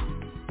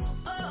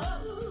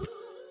 Oh,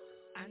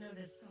 I know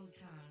that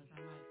sometimes I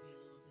might be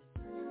a little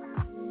bit.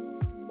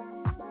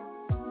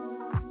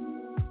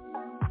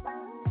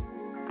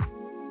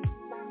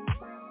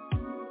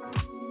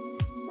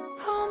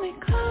 Pull me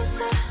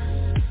closer,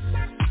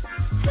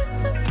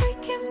 just a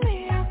freak in me,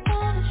 I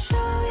wanna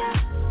show ya.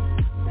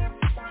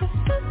 It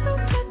feels so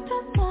good,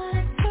 don't want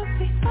it to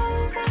be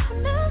over.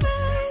 Now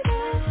baby,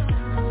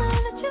 I know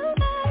that you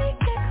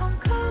like it, come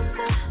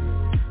closer.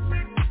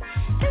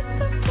 It's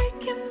the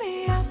freak in me,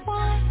 I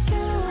want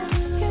you.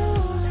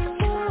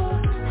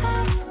 I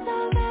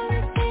love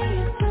everything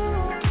you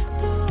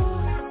do.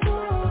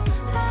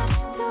 I'd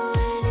do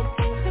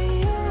anything for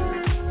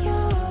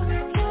you.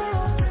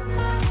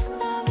 I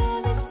love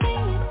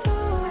everything you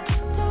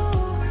do.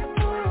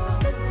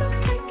 It's the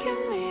freak in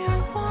me, I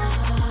want.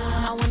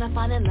 I wanna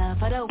fall in love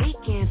for the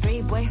weekend.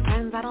 3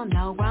 boyfriends, I don't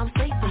know where I'm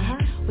sleeping.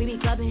 We be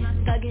clubbing,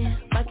 thugging,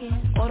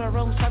 fucking. Order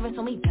room service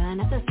when we done,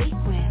 that's a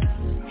secret.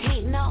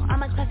 He know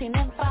I'm a classy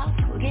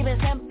nympho. Keep it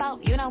simple,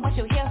 you know what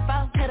you here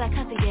for. Till I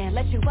cuss again,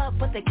 let you up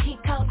with the key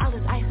code. All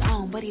this ice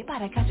on, but you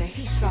better catch your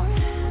heat stroke.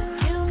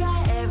 You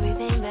got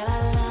everything that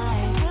I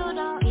like. You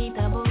don't eat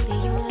the booty,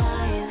 you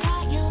lying.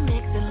 How you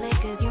mix the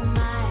liquor, you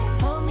might.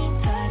 Pull me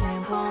tight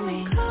and pull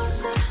me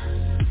closer.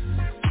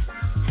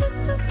 It's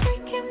the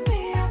freak in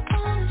me, I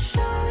wanna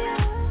show ya.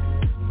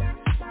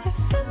 It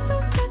feels so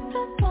good,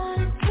 don't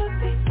want it to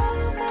be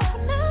over.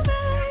 Now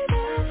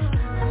baby,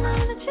 I know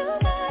that you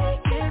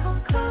like it,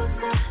 come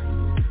closer.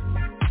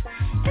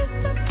 It's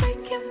the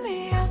freak in me,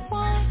 I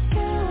want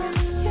you.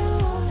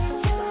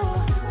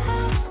 I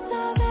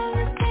love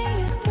everything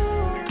you do.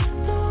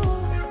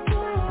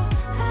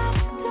 I'd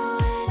do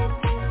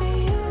anything for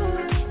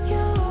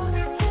you.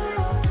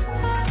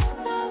 I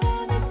love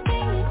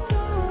everything you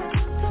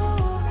do.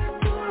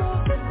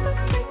 It's the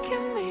freak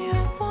in me, I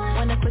want.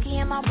 When the quickie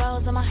in my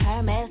rolls and my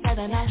Hermes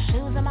leather, got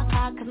shoes in my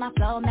car cause my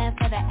flow man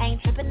feather.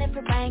 Ain't tripping if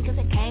it rain cause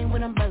it came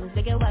with them boots.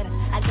 They get wetter.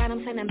 I got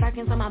him sending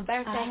Birkins on my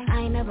birthday. I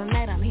ain't never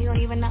met him, he don't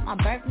even know my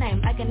birth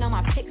name. I can know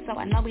my pics so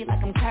I know we like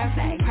him curved.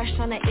 Crush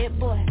on the it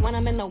boy when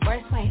I'm in the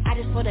worst way. I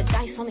just roll the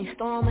dice, only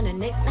storm in a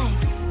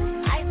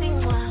nickname. I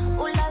think one,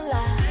 ooh la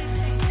la.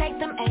 Take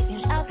them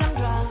 8-inch out them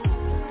draws.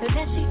 But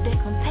then she did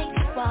come take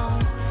the ball.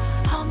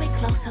 Hold me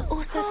closer,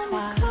 ooh so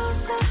far.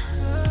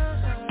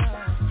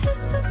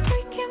 It's the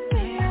freak in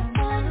me, I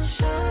wanna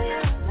show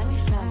ya. Let me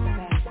show you,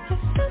 baby. It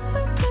feels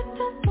so good,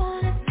 don't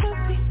want it to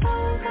be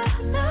over.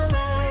 Now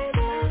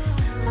baby,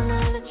 I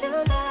know that you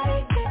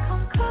like it,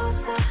 come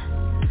closer.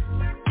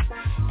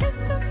 It's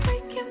the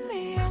freak in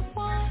me, I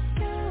want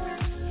you.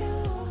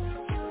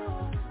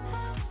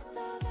 I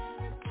love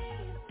everything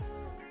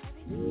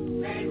you do.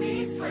 Make me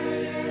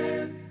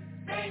sweat,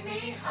 make me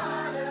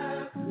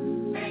harder,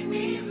 make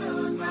me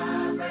lose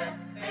my breath,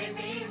 make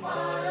me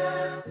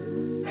water,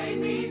 make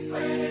me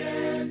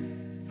sweat,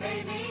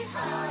 make me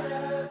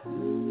harder,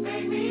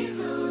 make me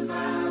lose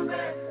my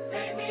breath,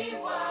 make me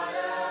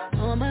water.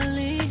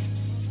 Normally,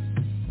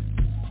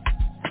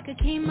 I could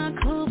keep my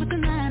cool, but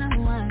tonight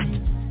I'm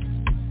whining.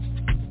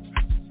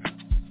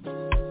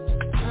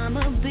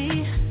 I'ma be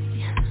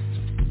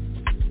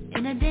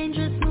in a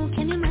dangerous mood,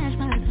 can you match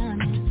my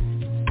timing?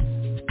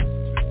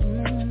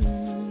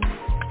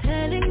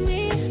 Telling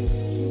me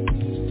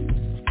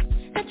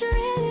that you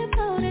really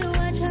about it,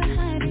 what you're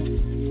hiding.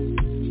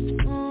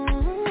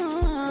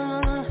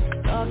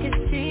 Talk is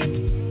cheap,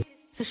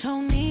 so show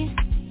me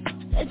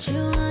that you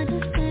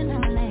understand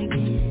how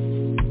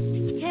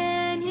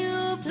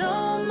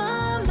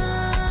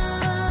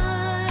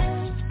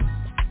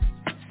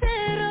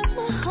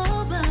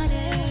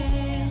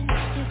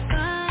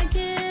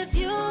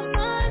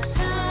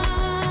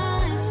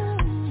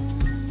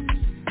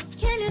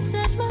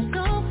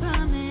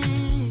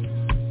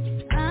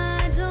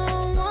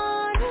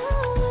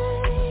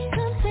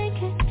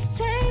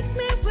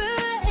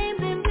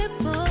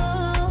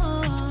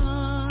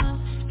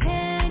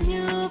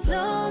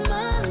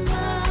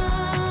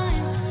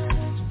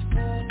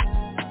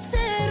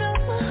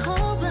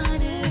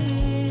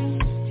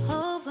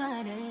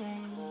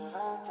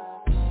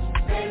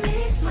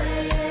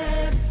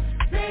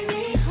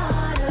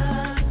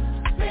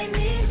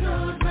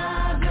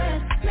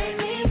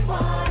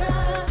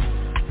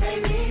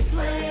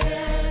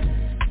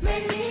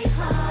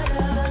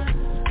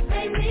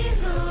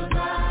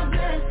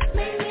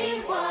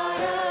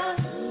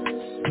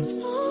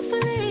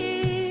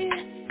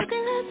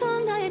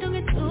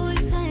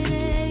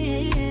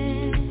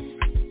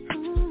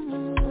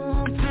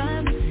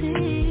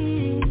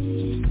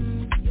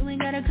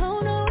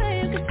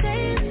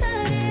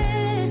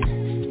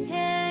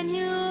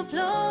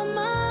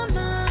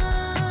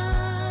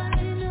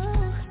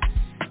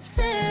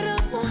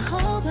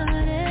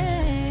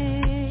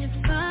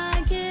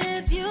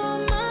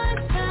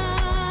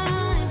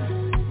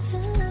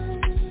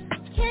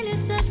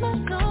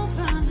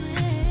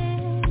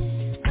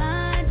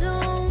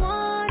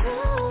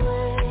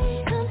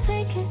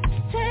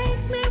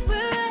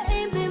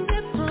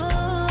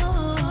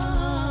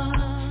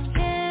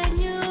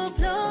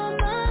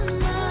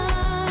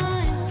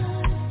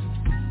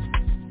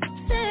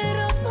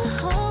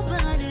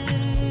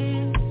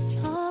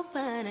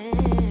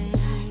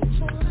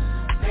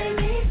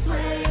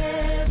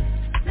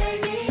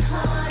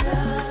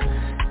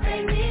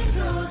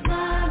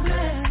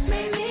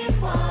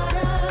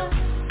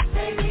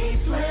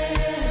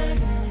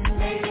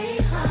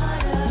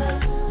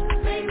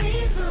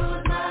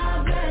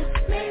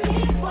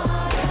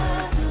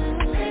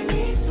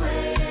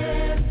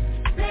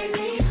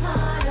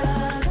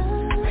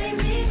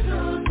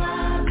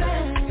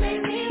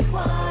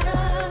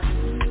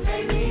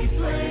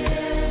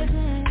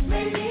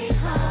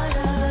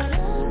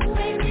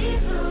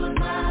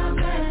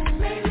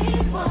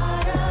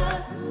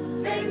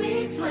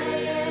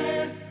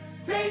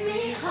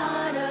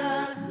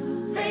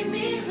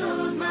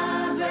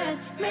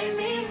make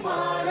me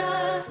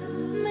water,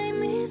 make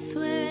me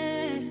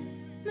sweat,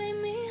 make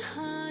me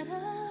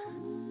harder,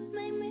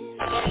 make me.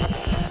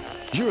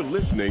 You're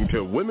listening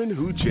to Women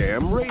Who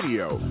Jam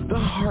Radio, the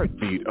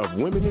heartbeat of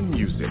women in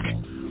music.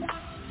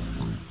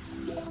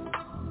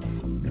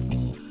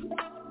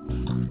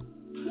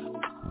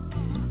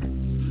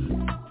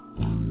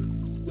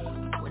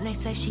 They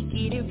say she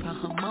get it from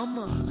her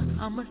mama.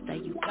 I'ma say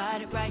you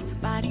got it right.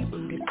 Body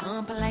rude and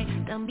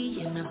unpolite. Don't be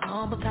in the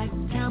humble type.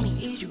 Tell me,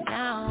 is you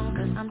down?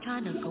 Cause I'm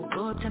trying to go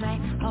up tonight.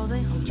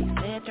 Holding who she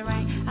said to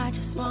right. I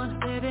just wanna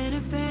live in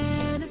a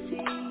fantasy.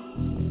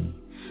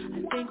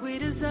 I think we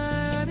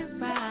deserve it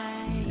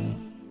right.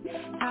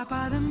 Top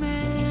of the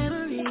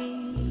memories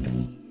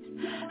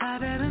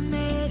I've ever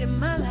made in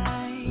my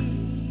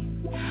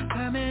life.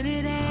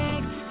 Permanent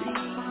ecstasy.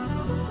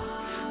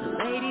 The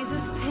ladies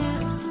are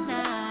pimps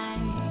tonight.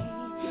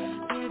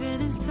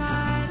 Living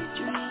inside a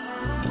dream.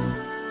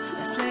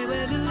 Let's play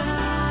with the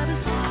love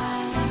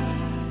inside.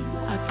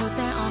 I put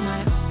that on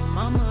my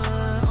mama,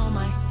 on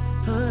my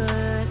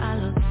hood. I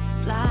look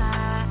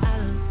fly, I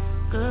look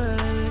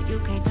good. You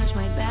can't touch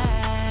my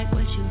bag,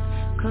 wish you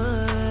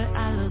could.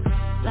 I look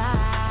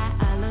fly,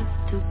 I look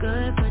too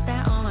good. Put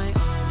that on my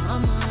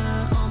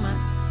mama, on my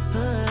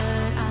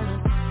hood. I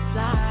look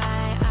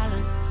fly, I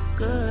look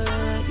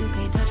good. You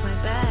can't touch my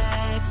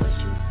bag, wish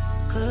you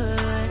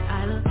could.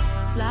 I look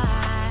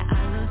fly, I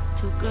look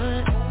too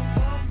good.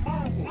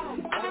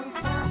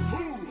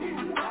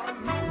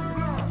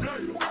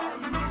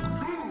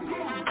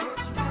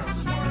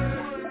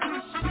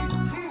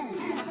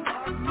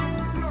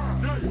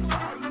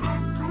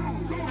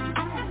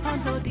 I'm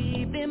so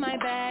deep in my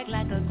bag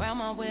like a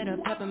grandma with a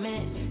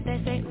peppermint.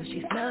 They say, oh,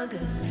 she smell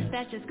good.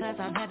 That's just cause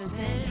I'm heaven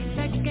sent.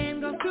 Sex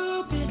game go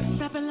stupid,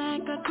 stopping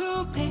like a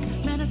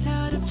groupie. Man, I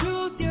tell the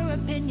truth, your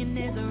opinion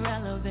is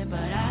irrelevant. But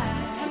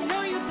I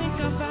know you think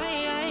I'm fine.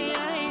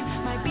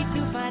 Might be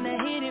too fine to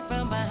hit it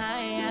from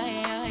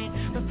behind.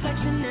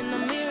 Reflection in the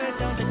mirror,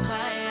 don't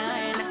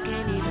decline. I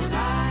can't even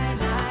lie.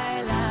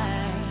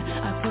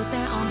 I put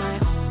that on my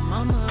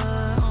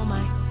mama, on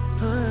my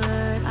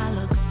hood. I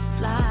look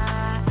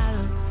fly, I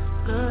look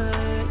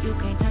good. You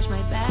can't touch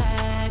my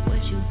bag,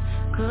 wish you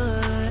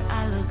could.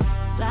 I look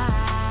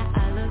fly,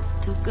 I look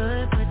too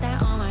good. Put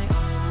that on my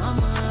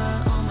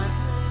mama, on my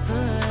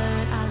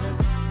hood. I look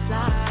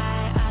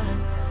fly, I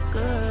look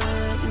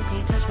good. You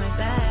can't touch my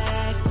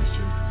bag, wish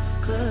you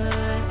could.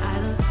 I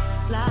look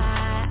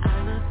fly, I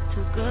look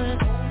too good.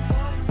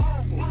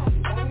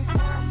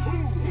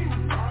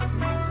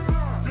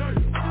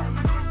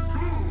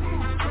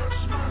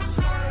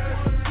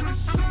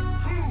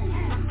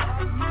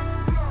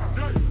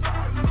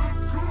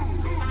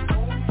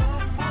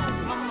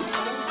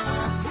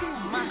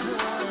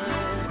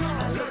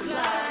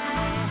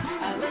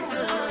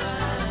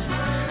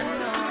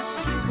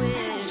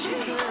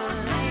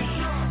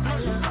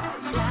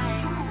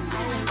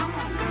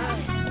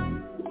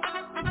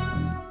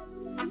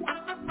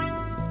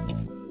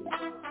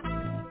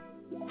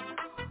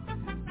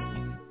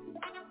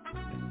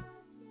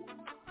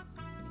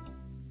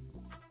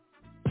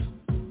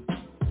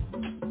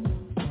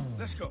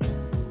 Let's go.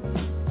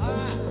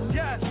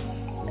 Yes.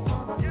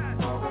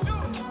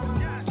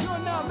 You are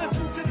now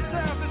listening to the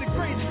sound of the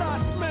great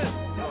Smith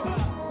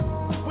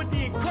with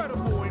the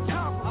incredible,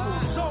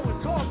 incomparable, so and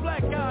tall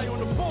black guy on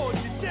the board.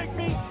 You dig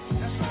me?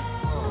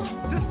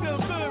 This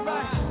feels good,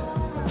 right?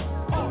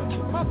 Oh,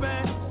 my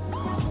bad.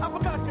 I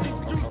forgot to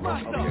introduce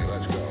myself. Okay,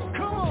 let's go.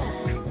 Come on.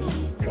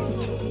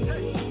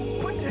 Hey,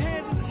 put your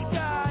hands in the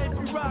sky if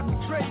you rock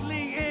with Trey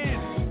Lee in.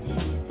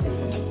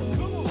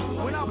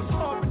 When I was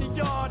off in the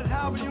yard at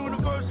Howard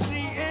University,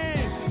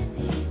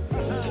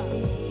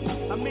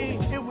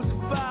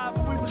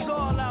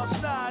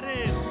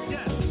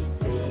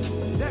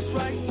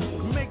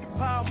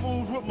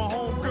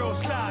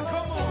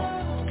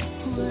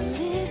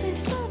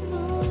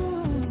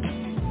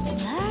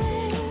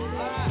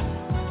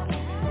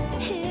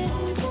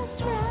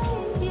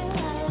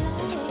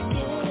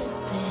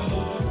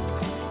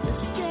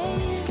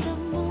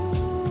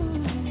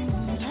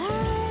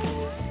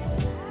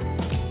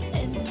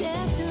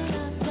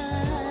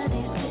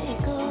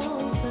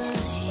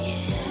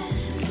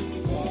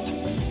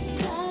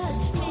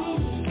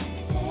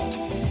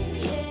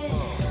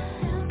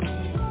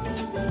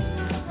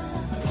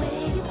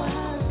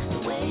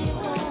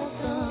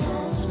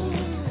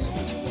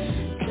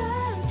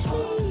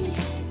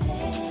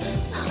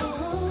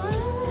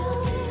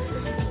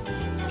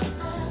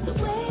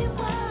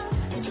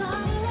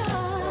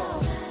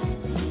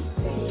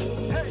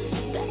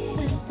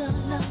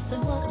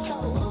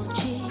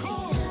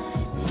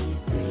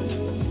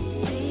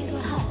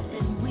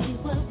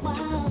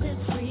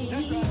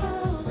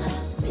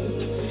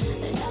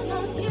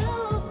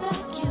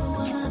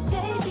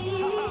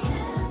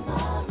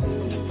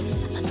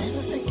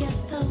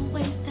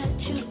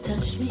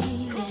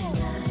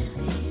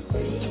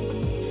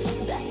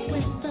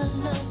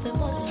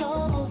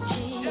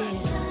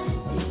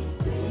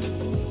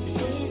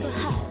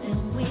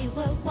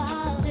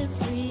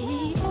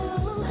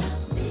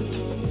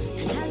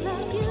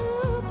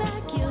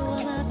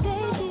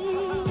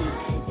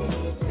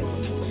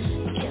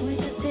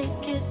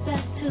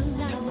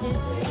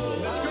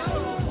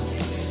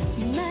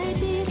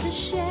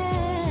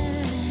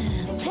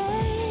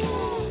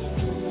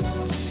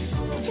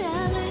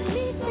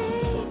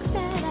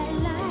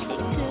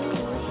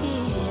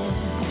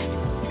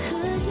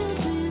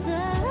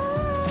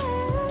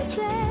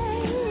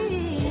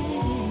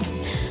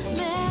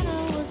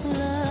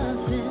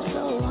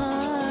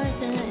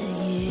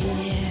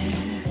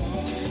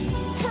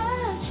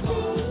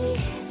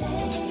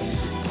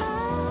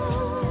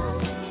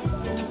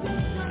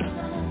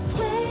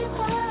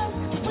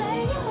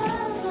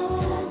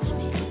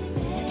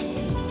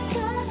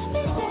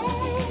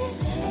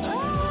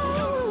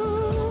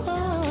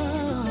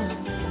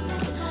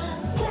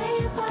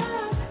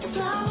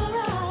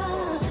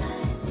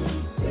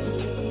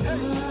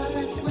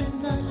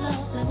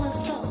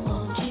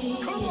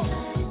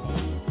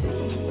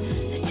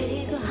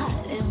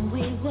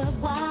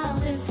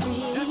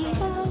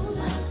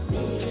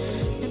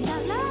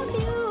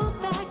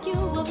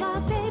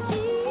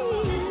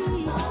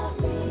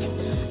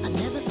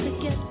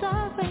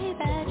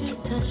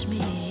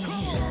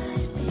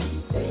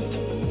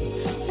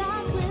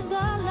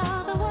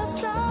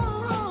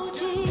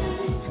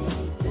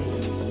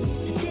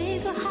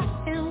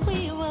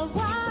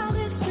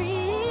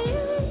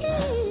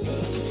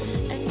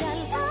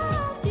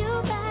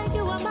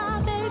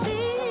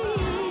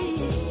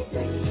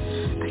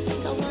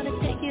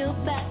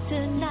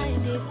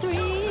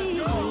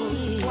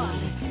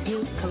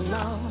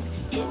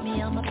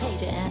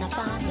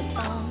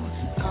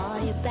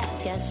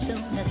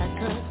 soon as I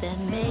could,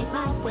 then made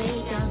my way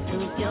down to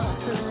your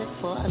hood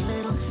for a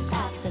little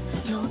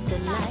afternoon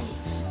delight.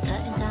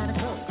 Cutting kinda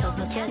close, cause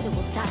my schedule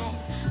was tight.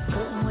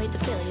 Couldn't wait to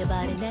feel your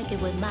body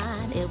naked with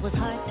mine. It was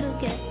hard to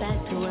get back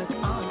to work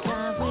on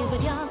time. We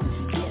were young,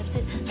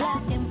 gifted,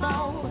 black and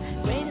bold.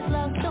 Greatest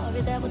love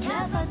story that was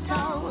never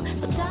told.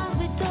 Sometimes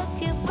we took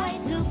it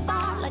way too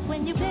far, like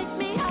when you picked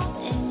me up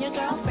in your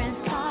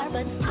girlfriend's car.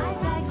 But I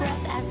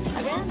digress as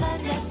I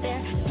reminisce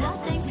there.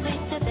 Nothing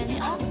sweeter than the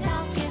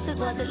uptown kisses.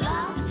 Was it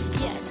love?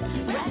 Yes.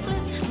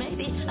 Reckless?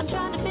 Maybe. I'm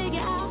trying to figure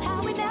out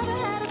how we never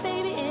had a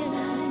baby in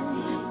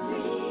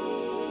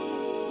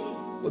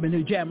Women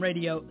Who Jam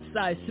Radio,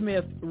 Cy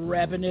Smith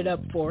wrapping it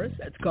up for us.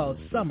 That's called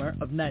Summer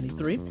of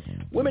 93.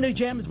 Women Who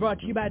Jam is brought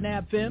to you by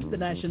NABFEM, the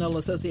National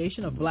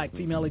Association of Black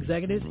Female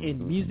Executives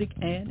in Music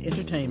and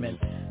Entertainment.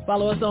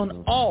 Follow us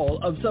on all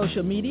of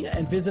social media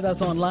and visit us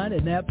online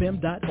at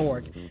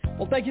nabfem.org.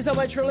 Well, thank you so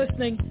much for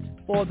listening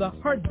for the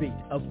heartbeat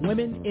of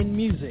women in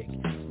music,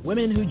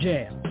 Women Who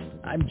Jam.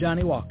 I'm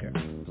Johnnie Walker.